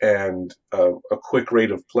interest and a quick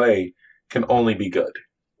rate of play can only be good.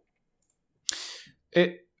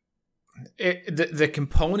 The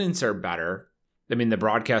components are better. I mean, the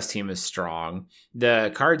broadcast team is strong.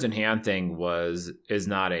 The cards in hand thing is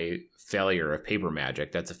not a failure of paper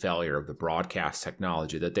Magic. That's a failure of the broadcast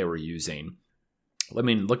technology that they were using. I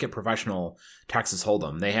mean, look at professional Texas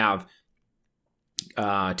Hold'em. They have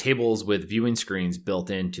tables with viewing screens built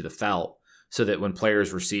into the felt, so that when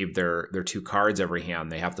players receive their 2 cards every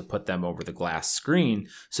hand, they have to put them over the glass screen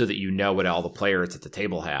so that you know what all the players at the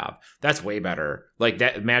table have. That's way better. Like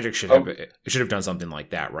that, Magic should have done something like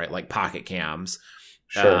that, right? Like pocket cams,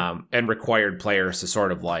 Sure. and required players to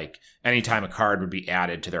sort of like anytime a card would be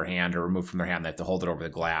added to their hand or removed from their hand, they have to hold it over the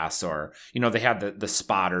glass. Or they had the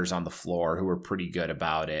spotters on the floor who were pretty good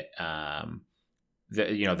about it.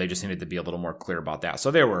 They just needed to be a little more clear about that.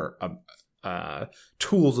 So there were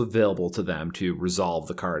tools available to them to resolve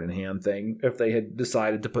the card in hand thing if they had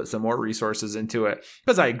decided to put some more resources into it.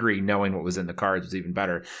 Because I agree, knowing what was in the cards was even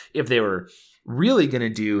better. If they were really going to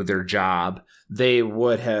do their job, they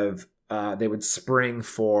would have they would spring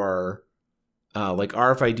for like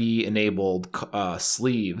RFID enabled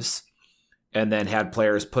sleeves, and then had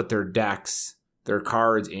players put their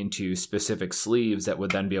cards into specific sleeves that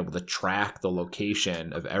would then be able to track the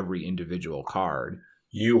location of every individual card.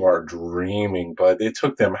 You are dreaming, bud. It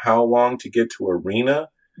took them how long to get to Arena?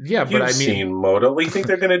 Yeah, but You've seen Moto. You think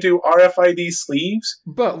they're going to do RFID sleeves?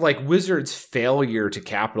 But like Wizards' failure to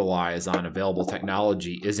capitalize on available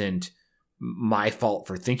technology isn't my fault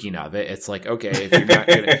for thinking of it. It's like, okay, if you're not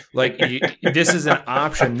gonna this is an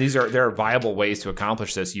option. There are viable ways to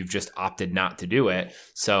accomplish this. You've just opted not to do it.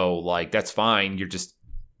 So like that's fine. You're just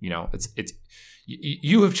it's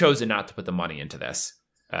you have chosen not to put the money into this.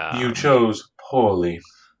 You chose poorly.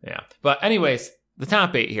 Yeah. But anyways, the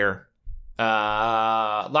top 8 here.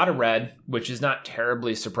 A lot of red, which is not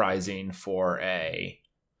terribly surprising for a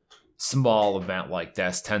small event like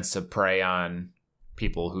this. Tends to prey on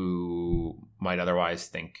people who might otherwise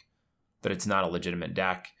think that it's not a legitimate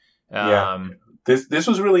deck. Yeah. This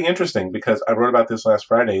was really interesting because I wrote about this last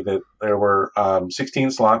Friday, that there were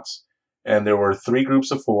 16 slots and there were 3 groups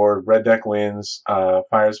of 4. Red deck wins,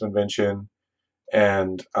 Fires of Invention,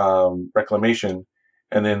 and Reclamation,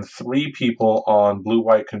 and then 3 people on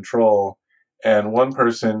blue-white control, and one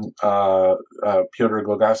person, Pyotr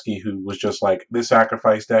Glogoski, who was just like, this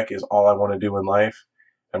sacrifice deck is all I want to do in life,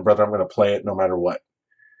 and brother, I'm going to play it no matter what.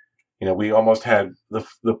 We almost had the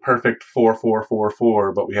perfect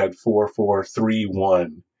 4-4-4-4, but we had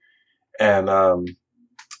 4-4-3-1, and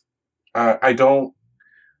I don't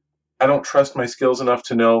trust my skills enough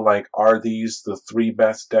to know, like, are these the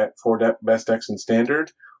 4 best decks in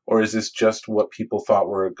Standard, or is this just what people thought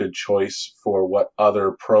were a good choice for what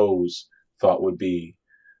other pros thought would be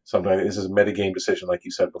something? This is a metagame decision, like you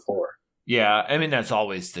said before. Yeah, I mean that's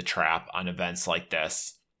always the trap on events like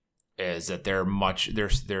this, is that they're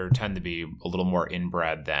tend to be a little more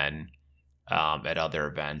inbred than at other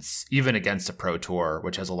events, even against a pro tour,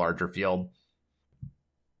 which has a larger field.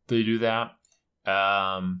 They do that.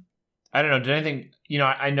 I don't know. Did anything,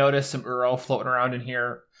 I noticed some Uro floating around in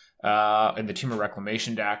here in the Tomb of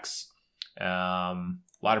Reclamation decks. A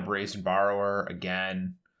lot of Brazen Borrower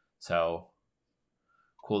again. So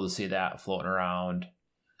cool to see that floating around.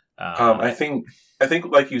 I think,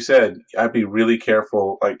 like you said, I'd be really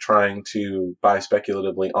careful, like trying to buy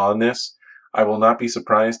speculatively on this. I will not be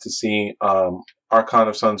surprised to see Archon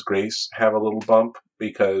of Sun's Grace have a little bump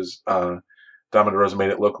because Dominic Rosa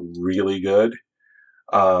made it look really good.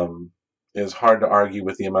 It's hard to argue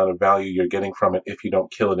with the amount of value you're getting from it if you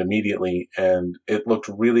don't kill it immediately, and it looked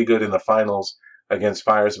really good in the finals against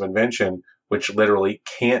Fires of Invention, which literally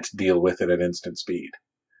can't deal with it at instant speed.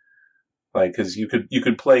 Like, because you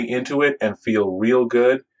could play into it and feel real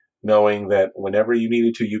good, knowing that whenever you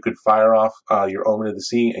needed to, you could fire off your Omen of the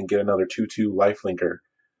Sea and get another 2/2 lifelinker,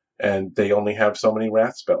 and they only have so many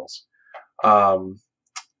Wrath spells. The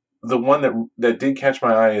one that did catch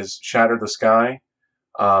my eye is Shatter the Sky.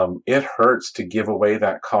 It hurts to give away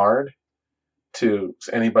that card to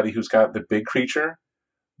anybody who's got the big creature,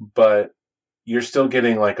 but you're still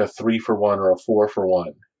getting like a 3-for-1 or a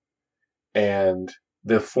 4-for-1. And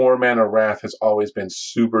the 4-mana Wrath has always been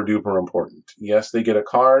super duper important. Yes, they get a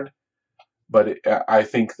card, but I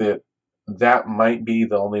think that that might be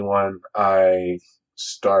the only one I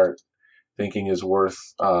start thinking is worth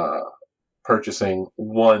purchasing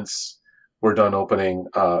once we're done opening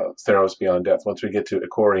Theros Beyond Death. Once we get to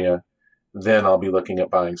Ikoria, then I'll be looking at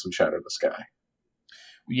buying some Shatter the Sky.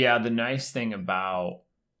 Yeah, the nice thing about,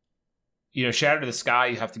 Shatter the Sky,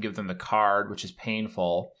 you have to give them the card, which is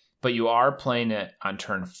painful, but you are playing it on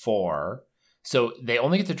turn 4. So they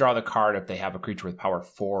only get to draw the card if they have a creature with power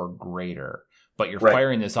 4 or greater. But you're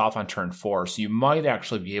firing this off on turn 4, so you might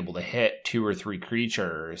actually be able to hit 2 or 3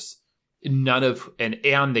 creatures. And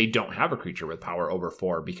they don't have a creature with power over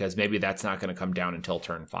 4, because maybe that's not going to come down until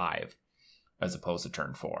turn 5 as opposed to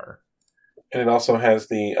turn 4. And it also has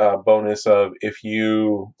the bonus of if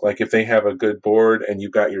they have a good board and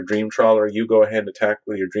you've got your Dream Trawler, you go ahead and attack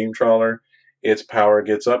with your Dream Trawler. Its power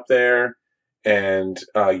gets up there, and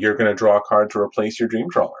you're going to draw a card to replace your Dream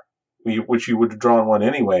Trawler, which you would have drawn one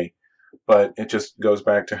anyway. But it just goes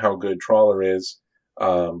back to how good Trawler is.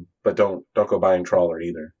 But don't go buying Trawler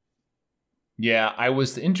either. Yeah, I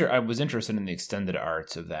was interested in the extended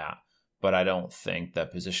arts of that, but I don't think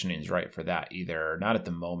that positioning is right for that either. Not at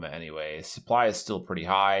the moment, anyway. Supply is still pretty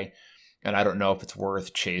high, and I don't know if it's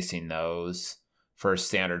worth chasing those for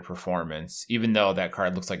standard performance. Even though that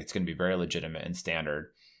card looks like it's going to be very legitimate in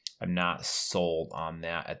standard, I'm not sold on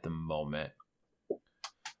that at the moment.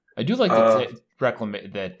 I do like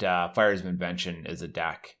that Fires of Invention is a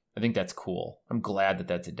deck. I think that's cool. I'm glad that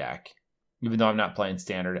that's a deck. Even though I'm not playing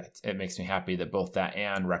standard, it makes me happy that both that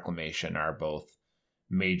and Reclamation are both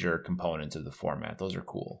major components of the format. Those are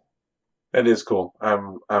cool. That is cool.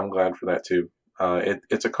 I'm glad for that too.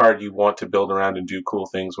 It's a card you want to build around and do cool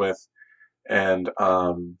things with, and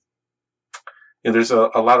there's a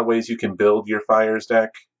lot of ways you can build your Fires deck,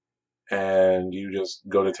 and you just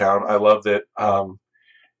go to town. I love that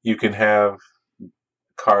you can have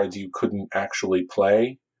cards you couldn't actually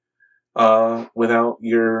play without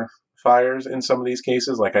your Fires in some of these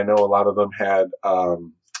cases. Like I know a lot of them had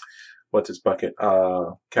what's its bucket?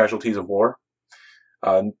 Casualties of War.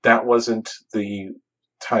 That wasn't the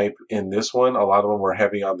type in this one. A lot of them were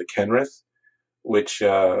heavy on the Kenrith, which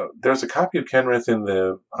there's a copy of Kenrith in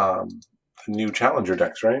the new Challenger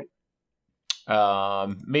decks, right?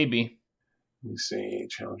 Maybe. Let me see.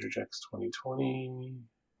 Challenger decks 2020.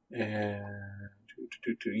 And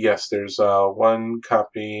yes, there's one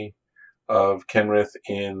copy of Kenrith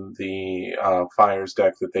in the Fires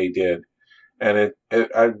deck that they did. And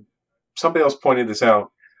somebody else pointed this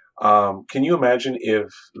out. Can you imagine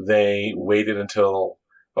if they waited until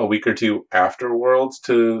a week or two after Worlds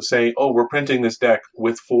to say, oh, we're printing this deck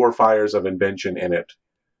with 4 Fires of Invention in it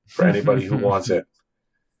for anybody who wants it?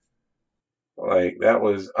 Like, that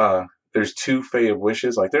was, there's 2 Fae of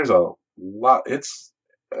Wishes. Like, there's a lot. It's,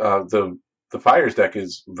 the Fires deck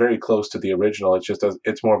is very close to the original.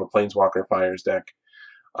 It's more of a Planeswalker Fires deck.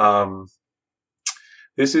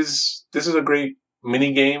 This is a great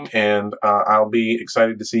mini game, and I'll be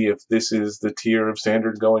excited to see if this is the tier of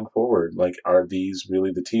standard going forward. Like, are these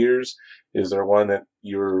really the tiers? Is there one that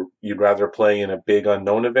you'd rather play in a big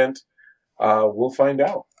unknown event? We'll find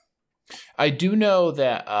out. I do know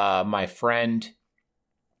that my friend,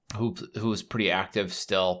 who was pretty active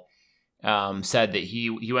still, said that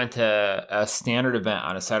he went to a standard event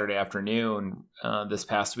on a Saturday afternoon this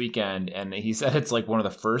past weekend, and he said it's like one of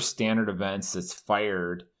the first standard events that's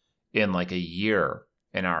fired in like a year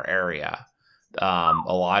in our area. A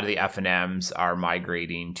lot of the FNMs are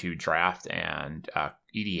migrating to draft and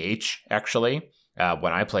EDH, actually.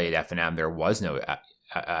 When I played FNM, there was no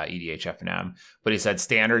EDH FNM, but he said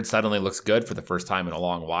standard suddenly looks good for the first time in a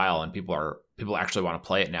long while, and people actually want to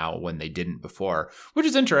play it now when they didn't before, which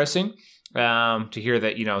is interesting to hear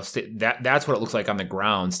that. That's what it looks like on the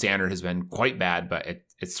ground. Standard has been quite bad, but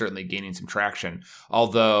it's certainly gaining some traction.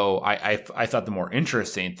 Although I thought the more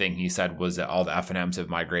interesting thing he said was that all the FNMs have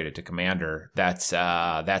migrated to Commander. That's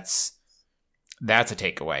a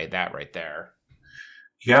takeaway. That right there.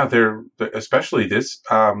 Yeah, especially this.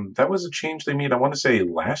 That was a change they made, I want to say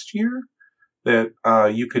last year, that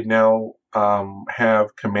you could now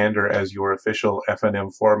have Commander as your official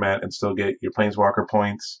FNM format and still get your Planeswalker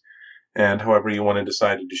points, and however you want to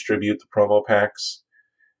decide to distribute the promo packs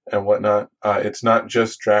and whatnot. It's not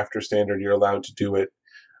just draft or standard. You're allowed to do it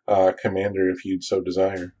Commander if you'd so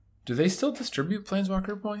desire. Do they still distribute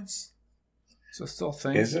Planeswalker points? Is that still a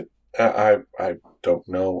thing? Is it? I don't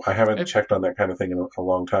know. I haven't checked on that kind of thing in a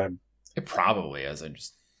long time. It probably is. I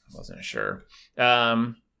just wasn't sure.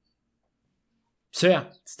 So yeah,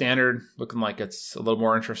 standard looking like it's a little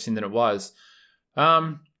more interesting than it was.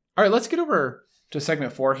 All right, let's get over to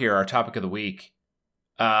segment 4 here, our topic of the week.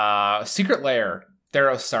 Secret Lair,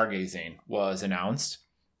 Theros Stargazing was announced.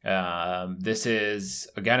 This is,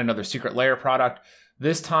 again, another Secret Lair product.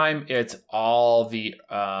 This time, it's all the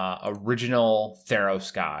original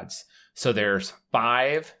Theros gods. So there's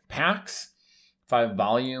 5 packs, 5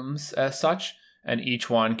 volumes as such, and each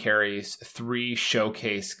one carries 3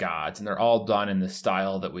 showcase gods, and they're all done in the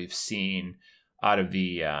style that we've seen out of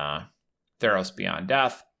the Theros Beyond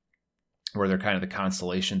Death, where they're kind of the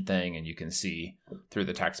constellation thing, and you can see through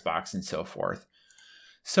the text box and so forth.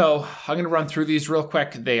 So I'm going to run through these real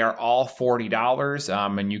quick. They are all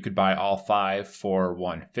 $40, and you could buy all 5 for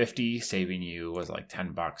 $150, saving you was like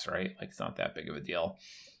 $10, right? Like, it's not that big of a deal.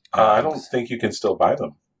 I don't think you can still buy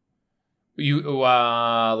them.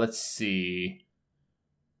 Let's see.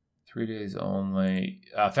 3 days only.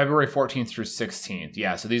 February 14th through 16th.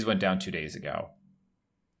 Yeah, so these went down 2 days ago.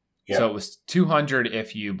 Yeah. So it was $200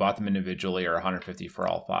 if you bought them individually, or $150 for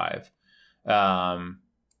all 5.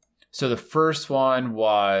 So the first one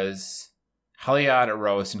was Heliod,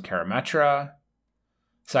 Eros, and Karametra.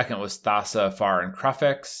 Second was Thassa, Far, and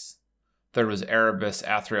Crufix. Third was Erebus,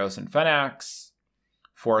 Athreos, and Phenax.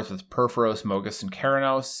 Fourth was Perforos, Mogus, and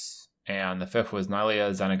Keranos. And the fifth was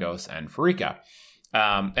Nylea, Xenagos, and Pharika.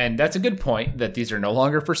 And that's a good point that these are no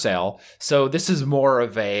longer for sale. So this is more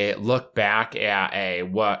of a look back at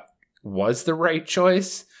what was the right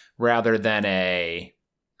choice rather than a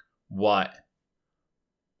what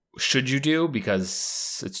should you do,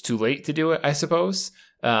 because it's too late to do it, I suppose.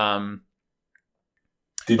 Did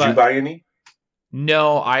you buy any?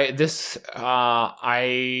 No, I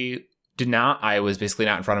did not. I was basically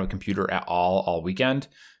not in front of a computer at all weekend.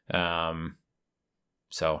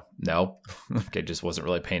 So no, I just wasn't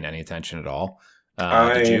really paying any attention at all.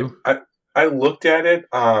 Did you? I looked at it.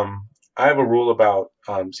 I have a rule about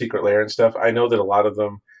Secret Lair and stuff. I know that a lot of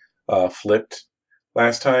them flipped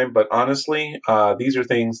last time, but honestly, these are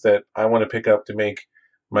things that I want to pick up to make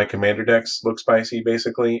my commander decks look spicy,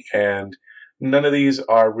 basically. And none of these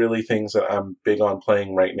are really things that I'm big on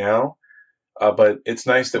playing right now. But it's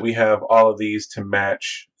nice that we have all of these to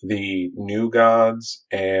match the new gods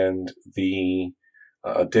and the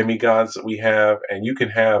demigods that we have, and you can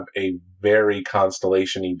have a very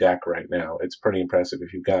constellation-y deck right now. It's pretty impressive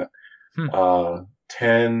if you've got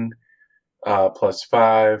 10 plus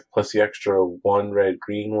 5 plus the extra 1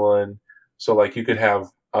 red-green one. So like you could have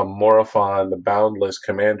a Morophon, the boundless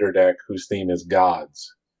commander deck whose theme is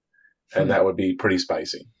gods, and that would be pretty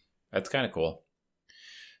spicy. That's kind of cool.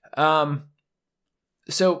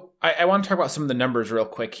 So I want to talk about some of the numbers real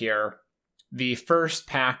quick here. The first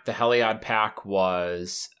pack, the Heliod pack,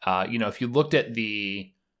 was, if you looked at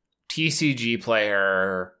the TCG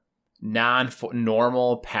player,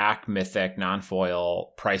 normal pack, mythic,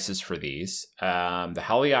 non-foil prices for these, the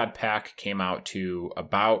Heliod pack came out to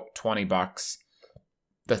about $20.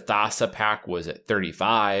 The Thassa pack was at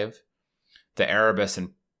 $35. The Erebus and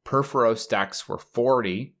Perforos decks were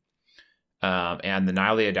 $40. And the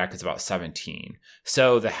Nylea deck is about $17.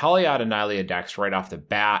 So the Heliod and Nylea decks right off the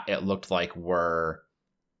bat, it looked like were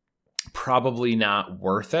probably not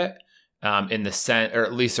worth it. In the sense, or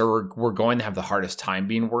at least we're going to have the hardest time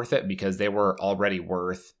being worth it, because they were already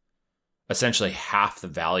worth essentially half the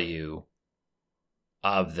value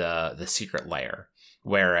of the Secret Lair.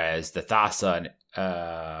 Whereas the Thassa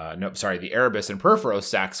the Erebus and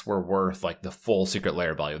Perforos decks were worth like the full Secret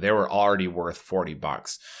Lair value. They were already worth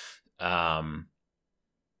 $40.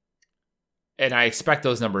 And I expect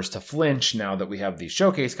those numbers to flinch now that we have these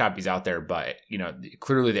showcase copies out there, but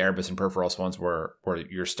clearly the Erebus and Perforos ones were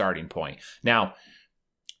your starting point. Now,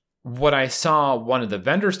 what I saw one of the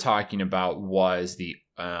vendors talking about was the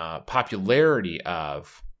popularity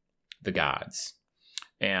of the gods.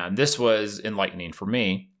 And this was enlightening for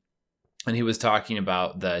me. And he was talking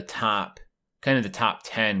about the top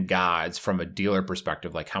 10 gods from a dealer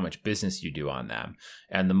perspective, like how much business you do on them.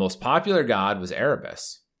 And the most popular god was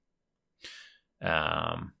Erebus.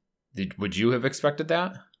 Would you have expected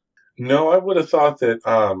that? No, I would have thought that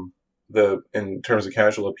in terms of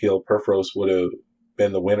casual appeal, Perforos would have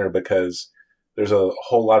been the winner, because there's a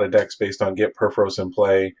whole lot of decks based on get Perforos in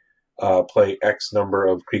play, play X number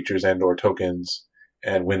of creatures and or tokens,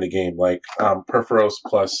 and win the game. Like Perforos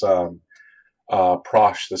plus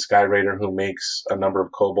Prosh, the Sky Raider, who makes a number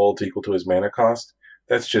of kobolds equal to his mana cost.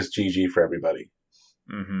 That's just GG for everybody.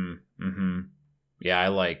 Yeah, I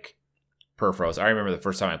like Perforos. I remember the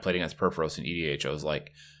first time I played against Perforos in EDH, I was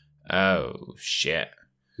like, oh, shit.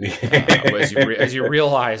 As you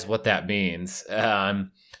realize what that means.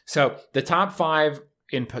 So the top 5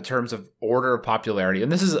 in terms of order of popularity,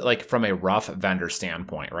 and this is like from a rough vendor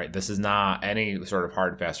standpoint, right? This is not any sort of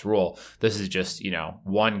hard and fast rule. This is just,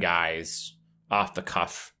 one guy's off the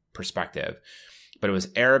cuff perspective. But it was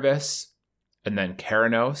Erebus, and then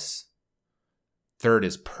Keranos. Third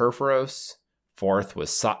is Purphoros. Fourth was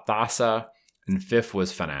Thassa, and fifth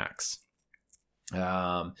was Phenax.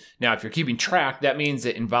 Now, if you're keeping track, that means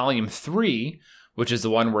that in volume 3, which is the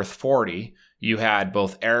one worth 40, you had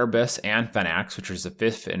both Erebus and Phenax, which was the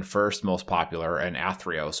fifth and first most popular, and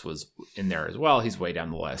Athreos was in there as well. He's way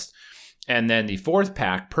down the list. And then the fourth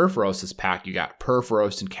pack, Purphoros' pack, you got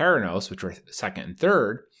Purphoros and Keranos, which were second and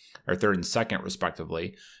third, or third and second,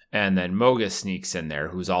 respectively. And then Mogus sneaks in there,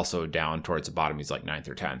 who's also down towards the bottom. He's like 9th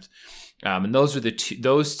or 10th. And those are the two.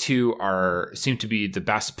 Those two seem to be the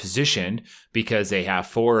best positioned because they have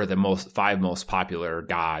 5 most popular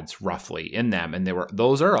gods roughly in them, and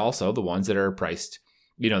those are also the ones that are priced.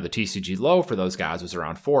 The TCG low for those guys was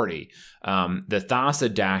around 40. The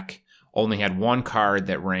Thassa deck only had one card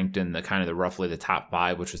that ranked in the kind of the roughly the top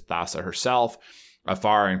 5, which was Thassa herself.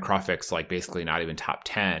 Afara and Krufix, like basically not even top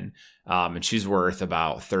 10. And she's worth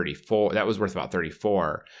about 34. That was worth about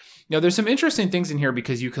 34. Now, there's some interesting things in here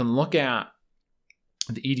because you can look at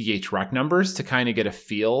the EDH rec numbers to kind of get a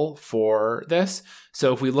feel for this.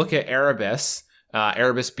 So if we look at Erebus,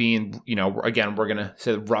 Erebus being, again, we're going to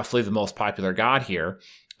say roughly the most popular god here.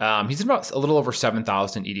 He's in about a little over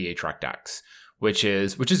 7,000 EDH rec decks, which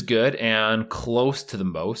is good and close to the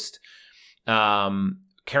most.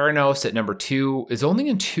 Keranos at number 2 is only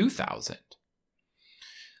in 2,000,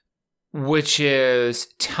 which is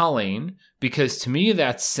telling because to me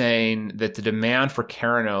that's saying that the demand for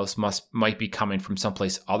Keranos might be coming from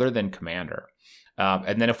someplace other than Commander.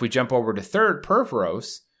 And then if we jump over to third,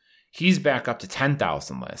 Purphoros, he's back up to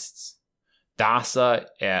 10,000 lists. Thassa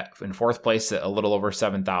in fourth place at a little over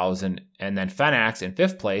 7,000, and then Phenax in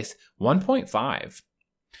fifth place, 1.5.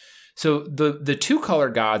 So the two-color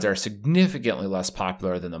gods are significantly less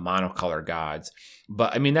popular than the monocolor gods.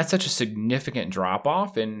 But, I mean, that's such a significant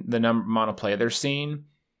drop-off in the amount of play they're seeing.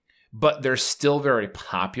 But they're still very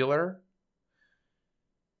popular.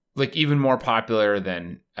 Like, even more popular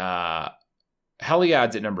than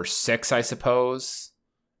Heliod's at number 6, I suppose.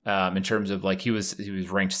 In terms of, like, he was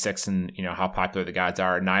ranked 6 in, how popular the gods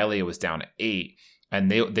are. Nylea was down to 8. And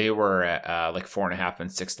they were at, like, 4.5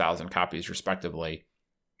 and 6,000 copies, respectively.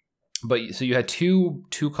 But so you had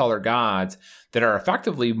two-color gods that are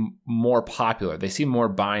effectively more popular. They see more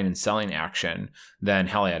buying and selling action than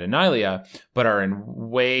Heliod and Nylea, but are in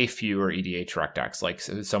way fewer EDH rec decks, like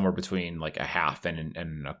somewhere between like a half and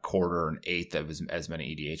a quarter, an eighth of as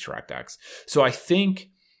many EDH rec decks. So I think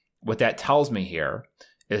what that tells me here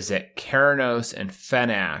is that Keranos and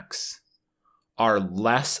Phenax are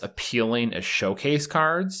less appealing as showcase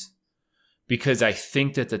cards because I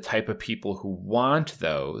think that the type of people who want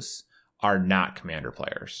those are not Commander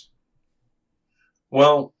players.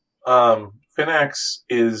 Well, Phenax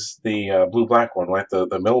is the blue-black one, right?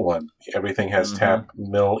 The mill one. Everything has tap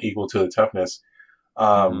mill equal to the toughness.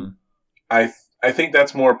 I think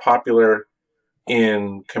that's more popular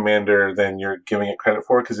in Commander than you're giving it credit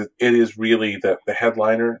for because it is really the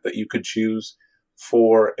headliner that you could choose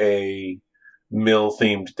for a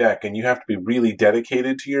mill-themed deck. And you have to be really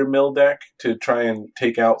dedicated to your mill deck to try and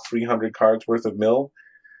take out 300 cards worth of mill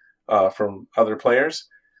from other players,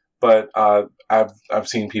 but I've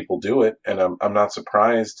seen people do it, and I'm not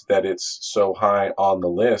surprised that it's so high on the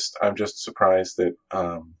list. I'm just surprised that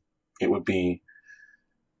it would be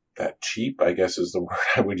that cheap, I guess is the word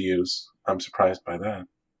I would use. I'm surprised by that.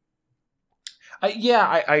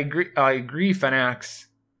 I agree. I agree. Phenax,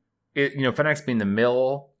 Phenax being the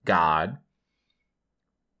mill god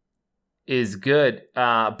is good,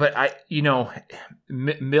 but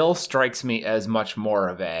Mill strikes me as much more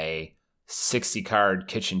of a 60-card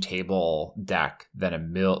kitchen table deck than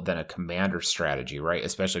a Commander strategy, right?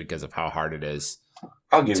 Especially because of how hard it is.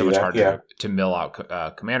 I'll give so you much that, harder to mill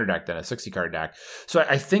out Commander deck than a 60-card deck. So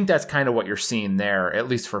I think that's kind of what you're seeing there, at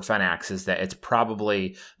least for Phenax, is that it's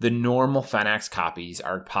probably the normal Phenax copies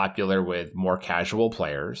are popular with more casual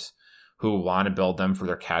players who want to build them for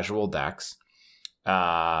their casual decks.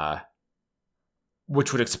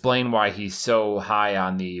 Which would explain why he's so high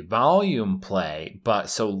on the volume play, but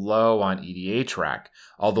so low on EDH rec.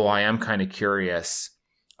 Although I am kind of curious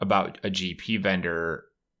about a GP vendor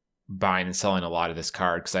buying and selling a lot of this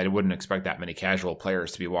card, because I wouldn't expect that many casual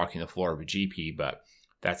players to be walking the floor of a GP, but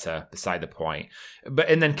that's beside the point.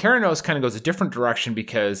 And then Keranos kind of goes a different direction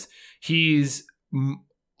because he's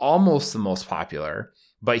almost the most popular,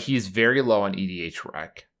 but he's very low on EDH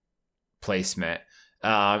rec placement.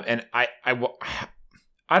 And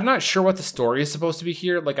I'm not sure what the story is supposed to be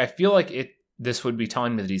here. Like, I feel like this would be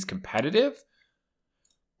telling me that he's competitive,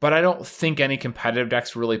 but I don't think any competitive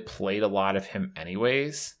decks really played a lot of him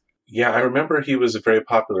anyways. Yeah, I remember he was a very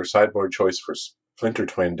popular sideboard choice for Flinter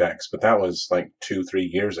Twin decks, but that was like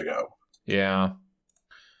 2-3 years ago. Yeah.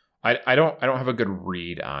 I don't have a good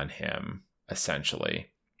read on him,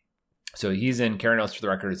 essentially. So he's in, Keranos for the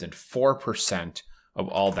record is in 4% of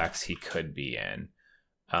all decks he could be in.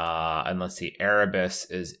 And let's see, Erebus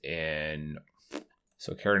is in,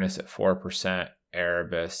 so Keranos at 4%,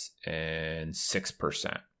 Erebus in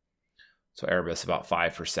 6%. So Erebus about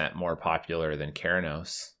 5% more popular than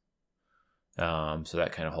Keranos. So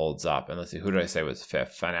that kind of holds up. And let's see, who did I say was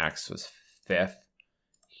fifth? Fenax was fifth.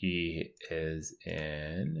 He is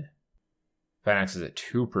in, Fenax is at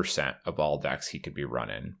 2% of all decks he could be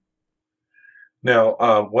running.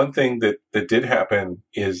 Now, one thing that did happen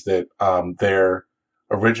is that their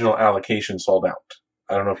original allocation sold out.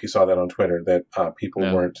 I don't know if you saw that on Twitter, that people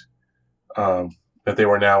weren't, that they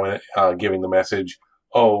were now giving the message,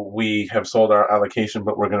 oh, we have sold our allocation,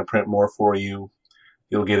 but we're going to print more for you.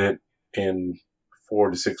 You'll get it in 4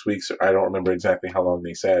 to 6 weeks. I don't remember exactly how long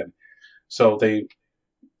they said. So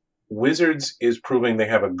Wizards is proving they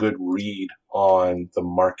have a good read on the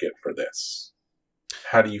market for this.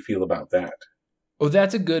 How do you feel about that? Oh,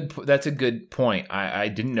 that's a good point. I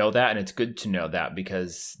didn't know that, and it's good to know that,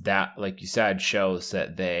 because that, like you said, shows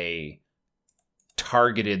that they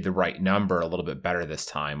targeted the right number a little bit better this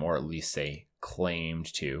time, or at least they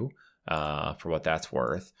claimed to, for what that's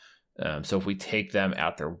worth. So if we take them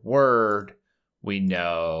at their word, we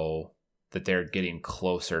know that they're getting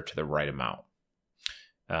closer to the right amount.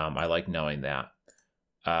 I like knowing that.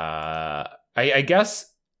 I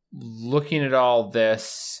guess looking at all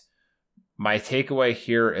this, my takeaway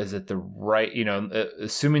here is that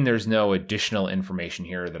assuming there's no additional information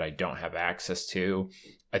here that I don't have access to,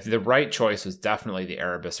 I think the right choice was definitely the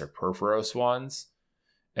Erebus or Purphoros ones.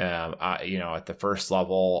 At the first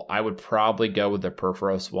level, I would probably go with the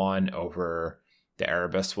Purphoros one over the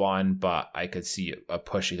Erebus one, but I could see a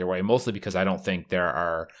push either way, mostly because I don't think there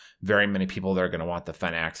are very many people that are going to want the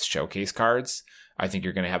Fenax showcase cards. I think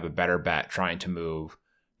you're going to have a better bet trying to move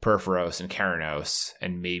Purphoros and Keranos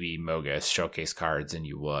and maybe Mogus showcase cards than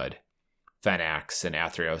you would Fenax, and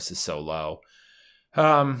Athreos is so low.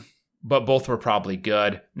 But both were probably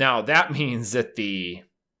good. Now that means that the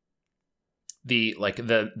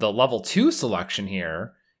level 2 selection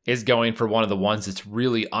here is going for one of the ones that's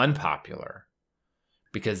really unpopular,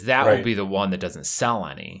 because that will be the one that doesn't sell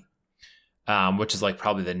any. Which is like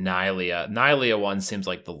probably the Nylea. Nylea one seems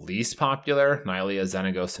like the least popular. Nylea,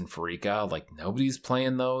 Xenagos, and Pharika. Like, nobody's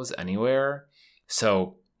playing those anywhere.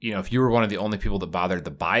 So, if you were one of the only people that bothered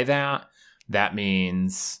to buy that, that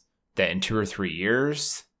means that in 2 or 3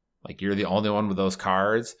 years, like, you're the only one with those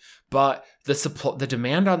cards. But the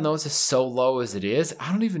demand on those is so low as it is,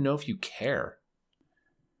 I don't even know if you care.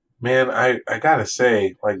 Man, I gotta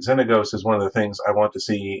say, like, Xenagos is one of the things I want to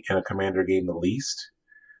see in a Commander game the least.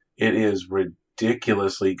 It is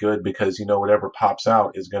ridiculously good because, whatever pops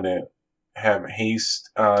out is going to have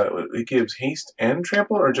haste. It gives haste and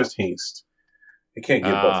trample, or just haste? It can't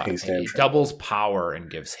give both haste and trample. Doubles power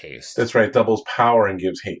and gives haste. That's right, doubles power and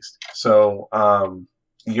gives haste. So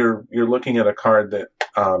you're looking at a card that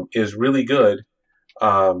is really good,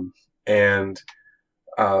 and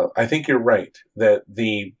I think you're right that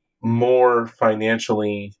the more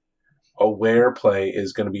financially aware play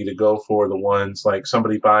is going to be to go for the ones like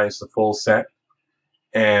somebody buys the full set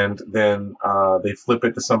and then they flip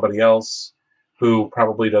it to somebody else who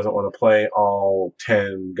probably doesn't want to play all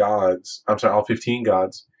 15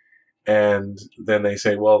 gods. And then they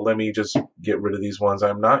say, well, let me just get rid of these ones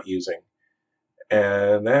I'm not using.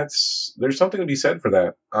 And there's something to be said for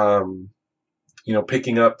that.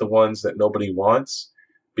 Picking up the ones that nobody wants,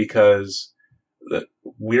 because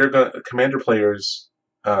Commander players,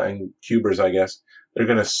 and cubers, I guess, they're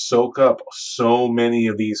going to soak up so many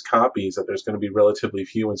of these copies that there's going to be relatively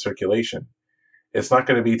few in circulation. It's not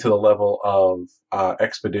going to be to the level of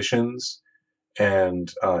expeditions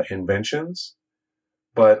and inventions,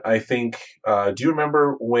 but I think, do you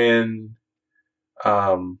remember when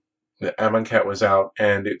the Amonkhet was out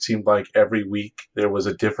and it seemed like every week there was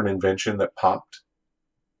a different invention that popped?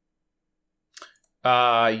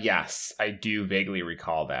 Yes, I do vaguely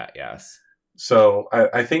recall that, yes. So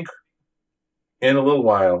I think in a little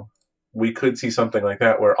while we could see something like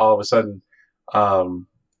that, where all of a sudden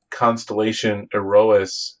Constellation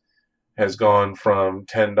Erois has gone from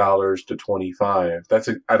 $10 to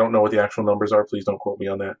 $25. I don't know what the actual numbers are. Please don't quote me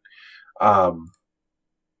on that.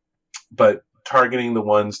 But targeting the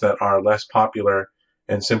ones that are less popular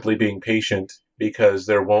and simply being patient because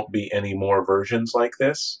there won't be any more versions like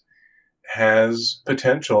this has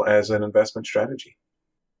potential as an investment strategy.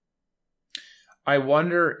 I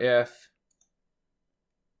wonder if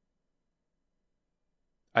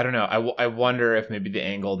I don't know. I wonder if maybe the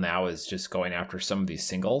angle now is just going after some of these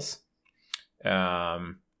singles. Well,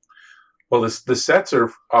 the sets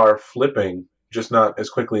are flipping, just not as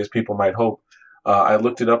quickly as people might hope. I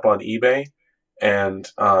looked it up on eBay, and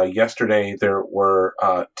yesterday there were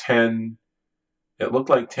 10. It looked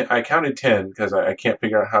like 10. I counted 10 because I can't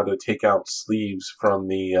figure out how to take out sleeves from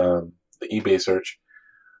the eBay search.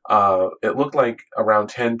 It looked like around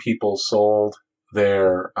 10 people sold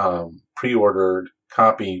their pre-ordered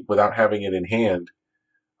copy without having it in hand.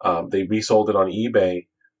 They resold it on eBay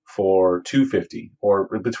for $250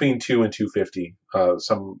 or between $2 and $250.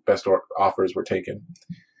 Some best offers were taken,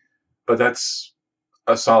 but that's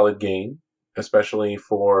a solid gain, especially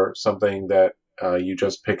for something that you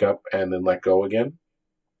just pick up and then let go again.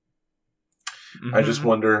 Mm-hmm. I just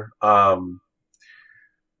wonder,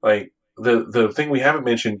 like the thing we haven't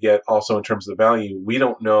mentioned yet, also in terms of the value, we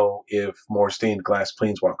don't know if more stained glass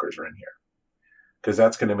planeswalkers are in here, because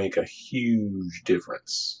that's going to make a huge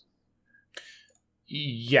difference.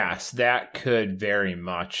 Yes, that could very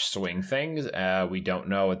much swing things. We don't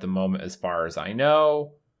know at the moment, as far as I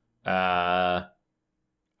know.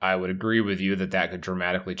 I would agree with you that could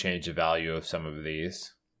dramatically change the value of some of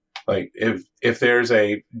these. Like if there's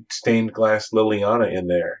a stained glass Liliana in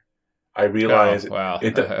there, I realize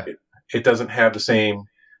it doesn't have the same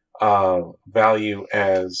value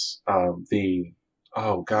as the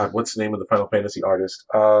what's the name of the Final Fantasy artist?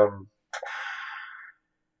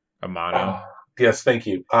 Amano. Yes, thank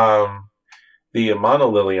you. The Amano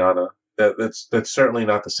Liliana. That's certainly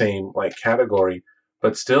not the same like category,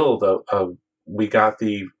 but still we got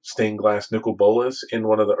the stained glass Nicol Bolas in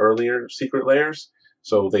one of the earlier secret layers.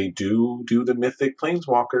 So they do the mythic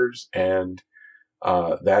planeswalkers, and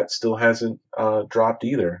that still hasn't dropped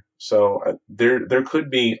either. So there could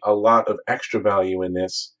be a lot of extra value in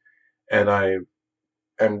this, and I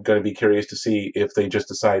am going to be curious to see if they just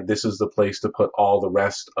decide this is the place to put all the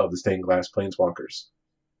rest of the stained glass planeswalkers.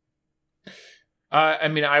 I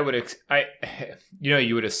mean,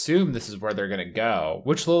 you would assume this is where they're going to go.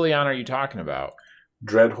 Which Liliana are you talking about?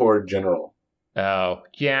 Dreadhorde General. Oh,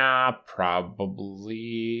 yeah,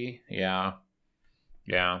 probably. Yeah.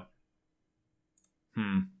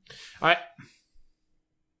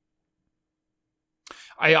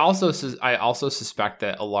 I also suspect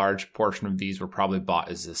that a large portion of these were probably bought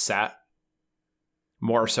as a set,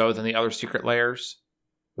 more so than the other secret layers.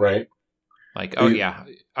 Right. Like,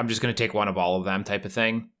 I'm just going to take one of all of them type of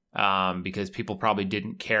thing. Because people probably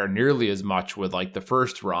didn't care nearly as much with like the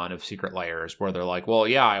first run of secret layers, where they're like, well,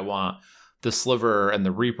 yeah, I want the Sliver and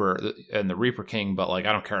the Reaper King, but like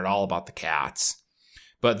I don't care at all about the cats.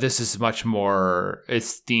 But this is much more,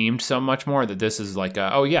 it's themed so much more that this is like if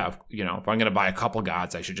I'm going to buy a couple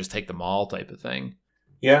gods, I should just take them all type of thing.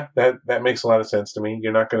 Yeah, that makes a lot of sense to me.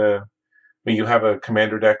 You're not going to, you have a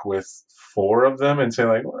commander deck with 4 of them and say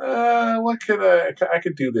like, what could I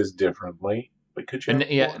could do this differently. But could you?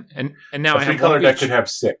 And now a 3-color deck could have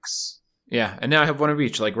 6. Yeah, and now I have one of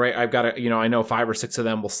each. Like, right, I've got I know 5 or 6 of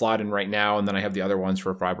them will slot in right now, and then I have the other ones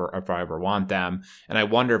for if I ever want them. And I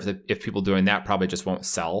wonder if people doing that probably just won't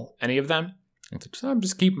sell any of them. So I'm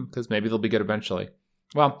just keep them because maybe they'll be good eventually.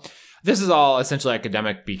 Well, this is all essentially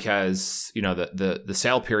academic because the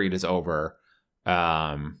sale period is over.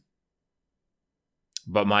 But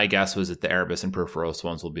my guess was that the Erebus and Purphoros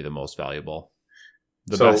ones will be the most valuable.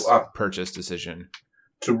 The best purchase decision.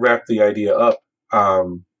 To wrap the idea up,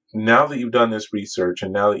 now that you've done this research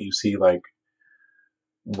and now that you see like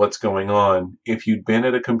what's going on, if you'd been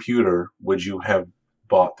at a computer, would you have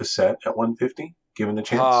bought the set at $150, given the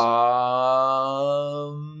chance?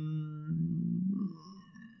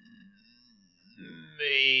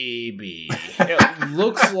 Maybe. It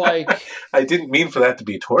looks like... I didn't mean for that to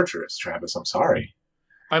be torturous, Travis. I'm sorry.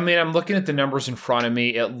 I mean, I'm looking at the numbers in front of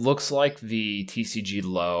me. It looks like the TCG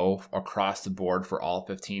low across the board for all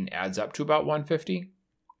 15 adds up to about $150.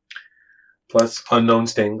 Plus unknown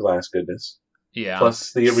stained glass goodness. Yeah.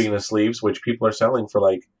 Plus the arena sleeves, which people are selling for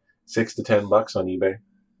like $6 to $10 on eBay.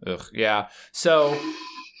 Ugh, yeah. So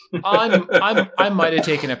I might have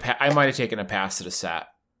taken a pass at a set.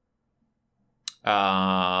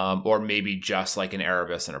 Or maybe just like an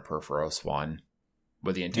Erebus and a Purphoros one,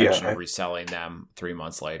 with the intention of reselling them 3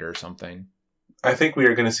 months later or something. I think we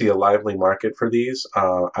are going to see a lively market for these.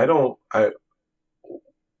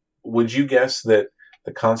 Would you guess that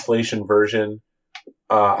the Constellation version,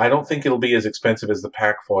 I don't think it'll be as expensive as the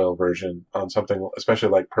pack foil version on something, especially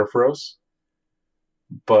like Purphoros.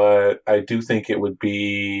 But I do think it would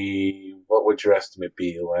be, what would your estimate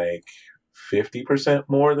be? Like 50%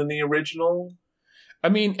 more than the original? I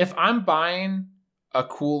mean, if I'm buying a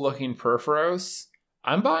cool looking Purphoros,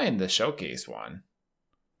 I'm buying the showcase one.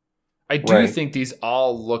 I do Right. think these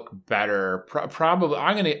all look better. Probably,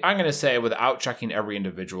 I'm gonna say, without checking every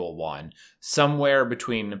individual one, somewhere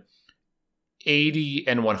between 80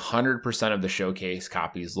 and 100% of the showcase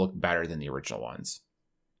copies look better than the original ones.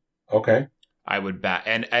 Okay. I would bet.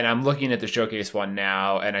 And I'm looking at the showcase one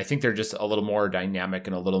now, and I think they're just a little more dynamic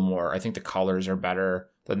and a little more, I think the colors are better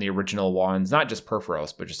than the original ones. Not just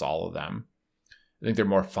Purphoros, but just all of them. I think they're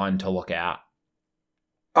more fun to look at.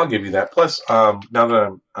 I'll give you that. Plus, now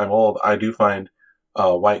that I'm old, I do find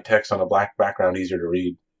white text on a black background easier to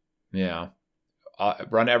read. Yeah.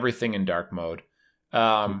 Run everything in dark mode.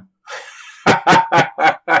 So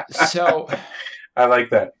I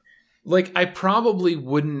like that. Like, I probably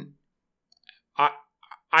wouldn't.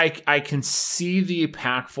 I can see the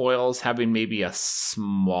pack foils having maybe a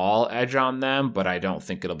small edge on them, but I don't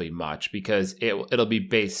think it'll be much because it'll be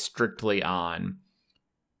based strictly on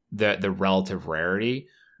the relative rarity.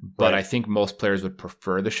 But Right. I think most players would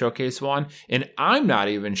prefer the showcase one, and I'm not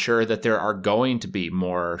even sure that there are going to be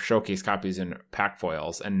more showcase copies in pack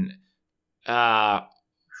foils. And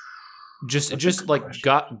just like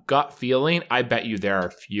gut feeling, I bet you there are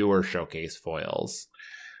fewer showcase foils.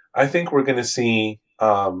 I think we're going to see,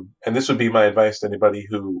 and this would be my advice to anybody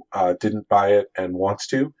who didn't buy it and wants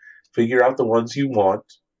to, figure out the ones you want.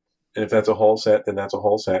 And if that's a whole set, then that's a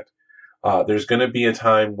whole set. There's going to be a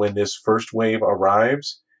time when this first wave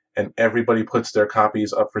arrives and everybody puts their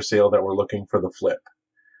copies up for sale that were looking for the flip.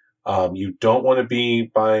 You don't want to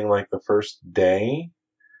be buying like the first day,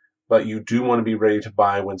 but you do want to be ready to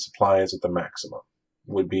buy when supply is at the maximum,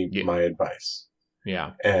 would be my advice.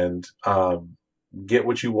 Yeah. And get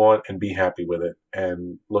what you want and be happy with it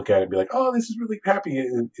and look at it and be like, oh, this is really happy.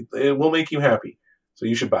 It will make you happy. So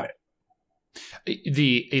you should buy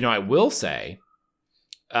it. I will say,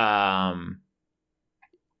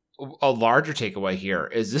 a larger takeaway here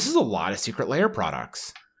is this is a lot of Secret Lair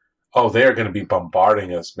products. Oh, they're going to be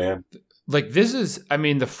bombarding us, man. Like, this is, I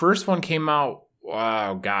mean, the first one came out,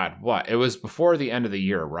 oh God, what? It was before the end of the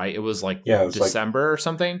year, right? It was like December or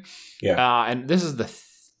something. Yeah. And this is the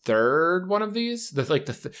third one of these.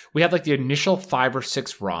 We had like the initial 5 or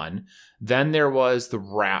 6 run. Then there was the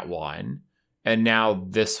Rat one. And now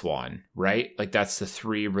this one, right? Like, that's the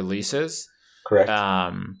 3 releases. Correct.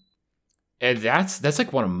 And that's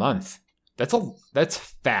like one a month. That's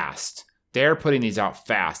fast. They're putting these out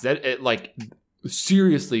fast.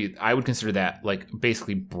 Seriously, I would consider that like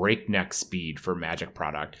basically breakneck speed for Magic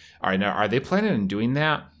product. All right, now are they planning on doing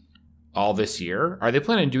that all this year? Are they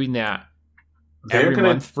planning on doing that every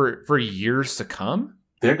month for years to come?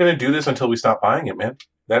 They're going to do this until we stop buying it, man.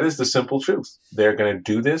 That is the simple truth. They're going to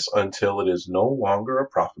do this until it is no longer a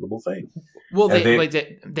profitable thing. Well,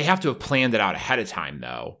 they have to have planned it out ahead of time,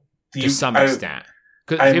 though, to some extent.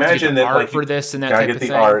 I imagine that art for this and that gotta type get of the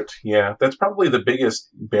thing. art. Yeah, that's probably the biggest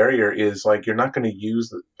barrier. Is like you're not going to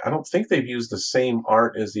use. I don't think they've used the same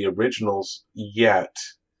art as the originals yet,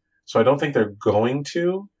 so I don't think they're going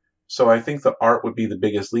to. So I think the art would be the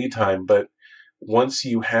biggest lead time. But once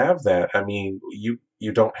you have that, I mean, you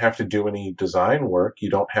don't have to do any design work. You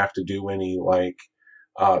don't have to do any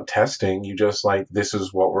testing. You just this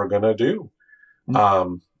is what we're going to do.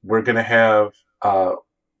 We're going to have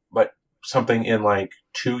something in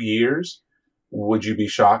 2 years. Would you be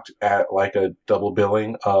shocked at a double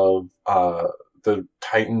billing of the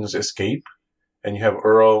Titans Escape, and you have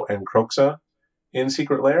Uro and Kroxa in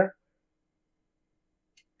Secret Lair?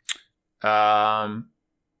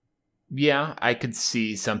 Yeah, I could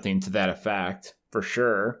see something to that effect for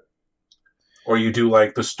sure. Or you do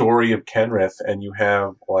the story of Kenrith, and you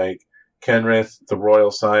have Kenrith, the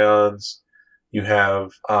Royal Scions. You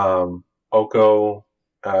have Oko.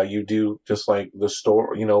 You do just the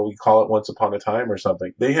story. We call it Once Upon a Time or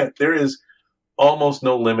something. There is almost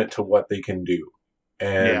no limit to what they can do,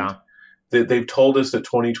 and they've told us that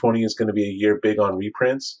 2020 is going to be a year big on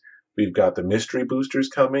reprints. We've got the mystery boosters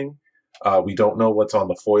coming. We don't know what's on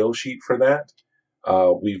the foil sheet for that.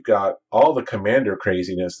 We've got all the Commander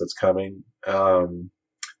craziness that's coming.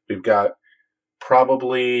 We've got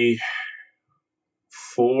probably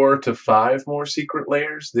 4 to 5 more Secret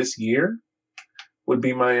Lairs this year, would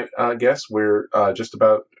be my guess. We're just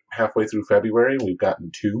about halfway through February. We've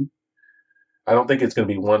gotten 2. I don't think it's going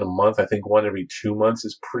to be 1 a month. I think 1 every 2 months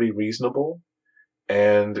is pretty reasonable.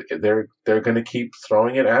 And they're going to keep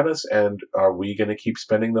throwing it at us. And are we going to keep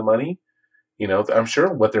spending the money? I'm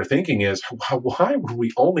sure what they're thinking is, why were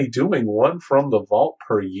we only doing 1 from the vault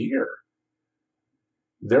per year?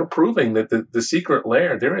 They're proving that the Secret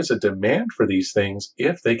Lair, there is a demand for these things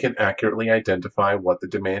if they can accurately identify what the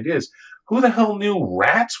demand is. Who the hell knew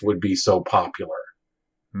rats would be so popular?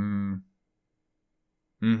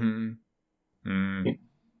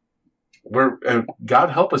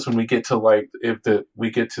 God help us when we get to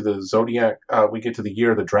we get to the Zodiac, we get to the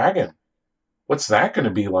year of the dragon. What's that going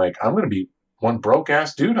to be like? I'm going to be one broke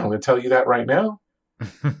ass dude. I'm going to tell you that right now.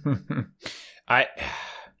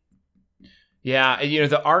 Yeah,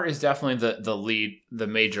 the art is definitely the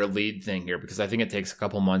major lead thing here, because I think it takes a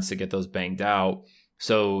couple months to get those banged out.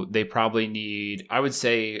 So they probably need, I would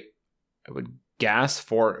guess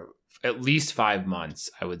for at least 5 months,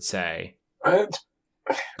 I would say. I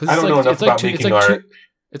don't know enough about making art.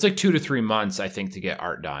 It's like 2 to 3 months, I think, to get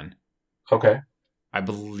art done. Okay. I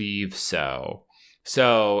believe so.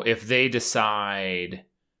 So if they decide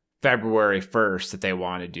February 1st that they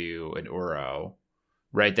want to do an Uro,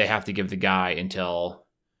 right, they have to give the guy until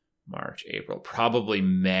March, April, probably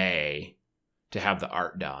May to have the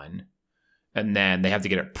art done. And then they have to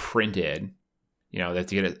get it printed. They have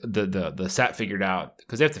to get the set figured out,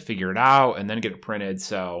 because they have to figure it out and then get it printed.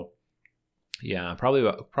 So yeah,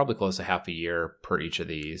 probably close to half a year per each of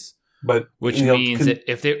these. But which means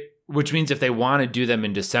if they want to do them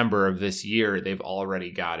in December of this year, they've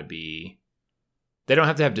already got to be. They don't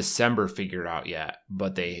have to have December figured out yet,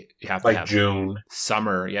 but they have to have June,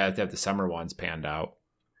 summer. Yeah, they have to have the summer ones panned out.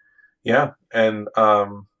 Yeah, and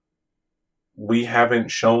we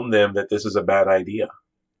haven't shown them that this is a bad idea.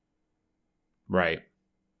 Right.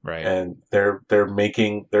 And they're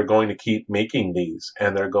going to keep making these,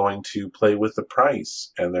 and they're going to play with the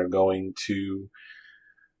price, and they're going to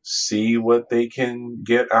see what they can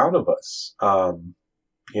get out of us.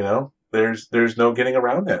 There's no getting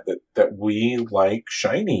around that we like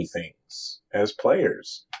shiny things as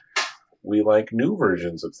players. We like new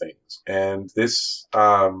versions of things. And this,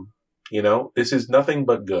 this is nothing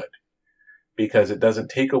but good, because it doesn't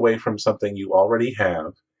take away from something you already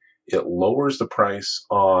have. It lowers the price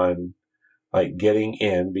on getting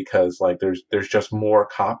in, because there's just more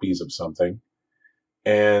copies of something.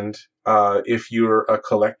 And if you're a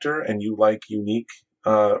collector and you like unique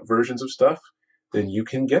versions of stuff, then you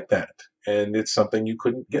can get that, and it's something you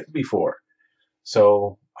couldn't get before.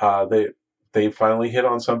 So they finally hit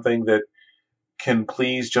on something that can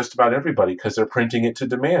please just about everybody, because they're printing it to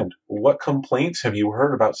demand. What complaints have you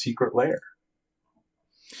heard about Secret Lair?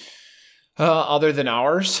 Other than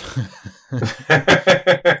ours,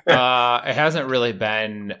 it hasn't really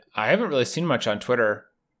been. I haven't really seen much on Twitter,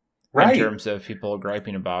 right, in terms of people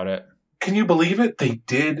griping about it. Can you believe it? They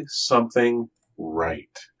did something right.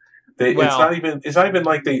 It's not even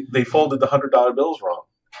like they folded the $100 bills wrong.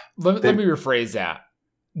 Let me rephrase that.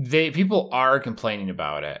 People are complaining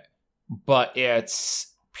about it, but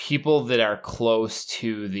it's people that are close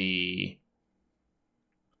to the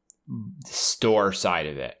store side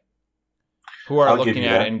of it who are looking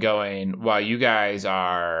at it and going, wow, you guys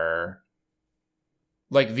are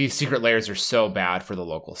these Secret Lairs are so bad for the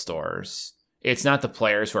local stores. It's not the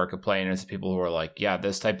players who are complaining, it's the people who are like, yeah,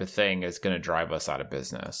 this type of thing is going to drive us out of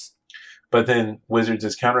business. But then Wizards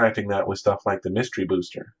is counteracting that with stuff like the Mystery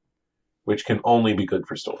Booster, which can only be good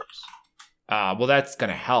for stores. Well, that's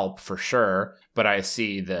going to help for sure, but I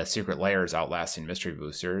see the Secret Lairs outlasting Mystery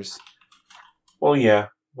Boosters. Well, yeah.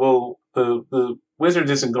 Well, the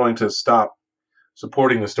Wizards isn't going to stop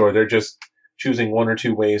supporting the store. They're just choosing one or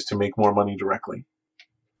two ways to make more money directly.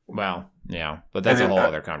 Well, yeah, but that's a whole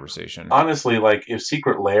other conversation. Honestly, if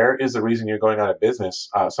Secret Lair is the reason you're going out of business,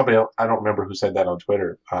 somebody else, I don't remember who said that on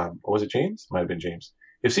Twitter. Was it James? Might have been James.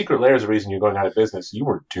 If Secret Lair is the reason you're going out of business, you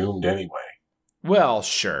were doomed anyway. Well,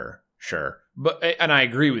 sure. But, and I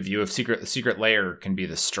agree with you, if Secret Lair can be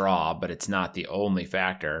the straw, but it's not the only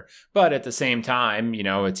factor. But at the same time,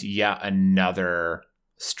 it's yet another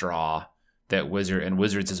straw that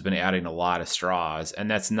Wizards has been adding a lot of straws,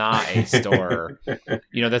 and that's not a store,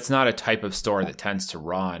 that's not a type of store that tends to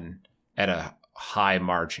run at a high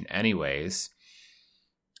margin anyways.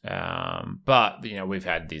 But we've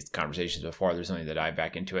had these conversations before. There's only to dive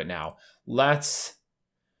back into it now. Let's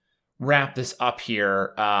wrap this up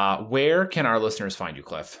here. Where can our listeners find you,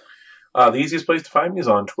 Cliff? The easiest place to find me is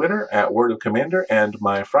on Twitter at Word of Commander, and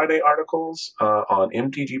my Friday articles on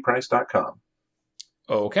mtgprice.com.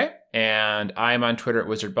 Okay, and I'm on Twitter at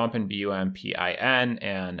WizardBumpin, BUMPIN,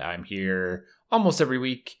 and I'm here almost every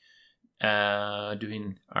week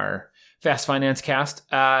doing our Fast Finance cast.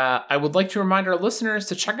 I would like to remind our listeners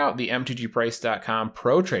to check out the mtgprice.com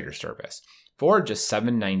Pro Trader service. For just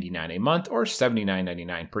 $7.99 a month or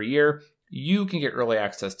 $79.99 per year, you can get early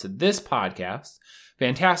access to this podcast,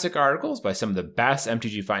 fantastic articles by some of the best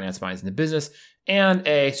MTG finance minds in the business, and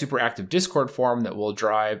a super active Discord forum that will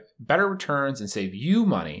drive better returns and save you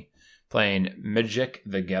money playing Magic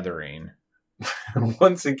the Gathering.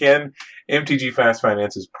 Once again, MTG Fast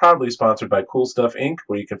Finance is proudly sponsored by Cool Stuff Inc.,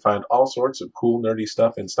 where you can find all sorts of cool, nerdy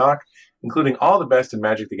stuff in stock, including all the best in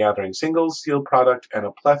Magic the Gathering singles, sealed product, and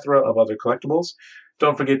a plethora of other collectibles.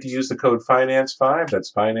 Don't forget to use the code FINANCE5, that's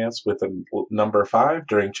finance with the number 5,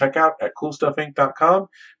 during checkout at CoolStuffInc.com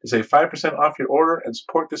to save 5% off your order and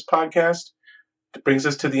support this podcast. It brings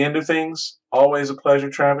us to the end of things. Always a pleasure,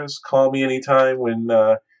 Travis. Call me anytime when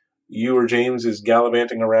you or James is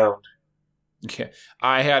gallivanting around. Okay.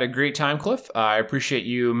 I had a great time, Cliff. I appreciate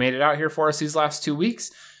you made it out here for us these last 2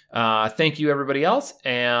 weeks. Thank you, everybody else,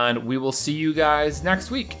 and we will see you guys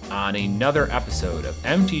next week on another episode of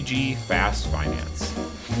MTG Fast Finance.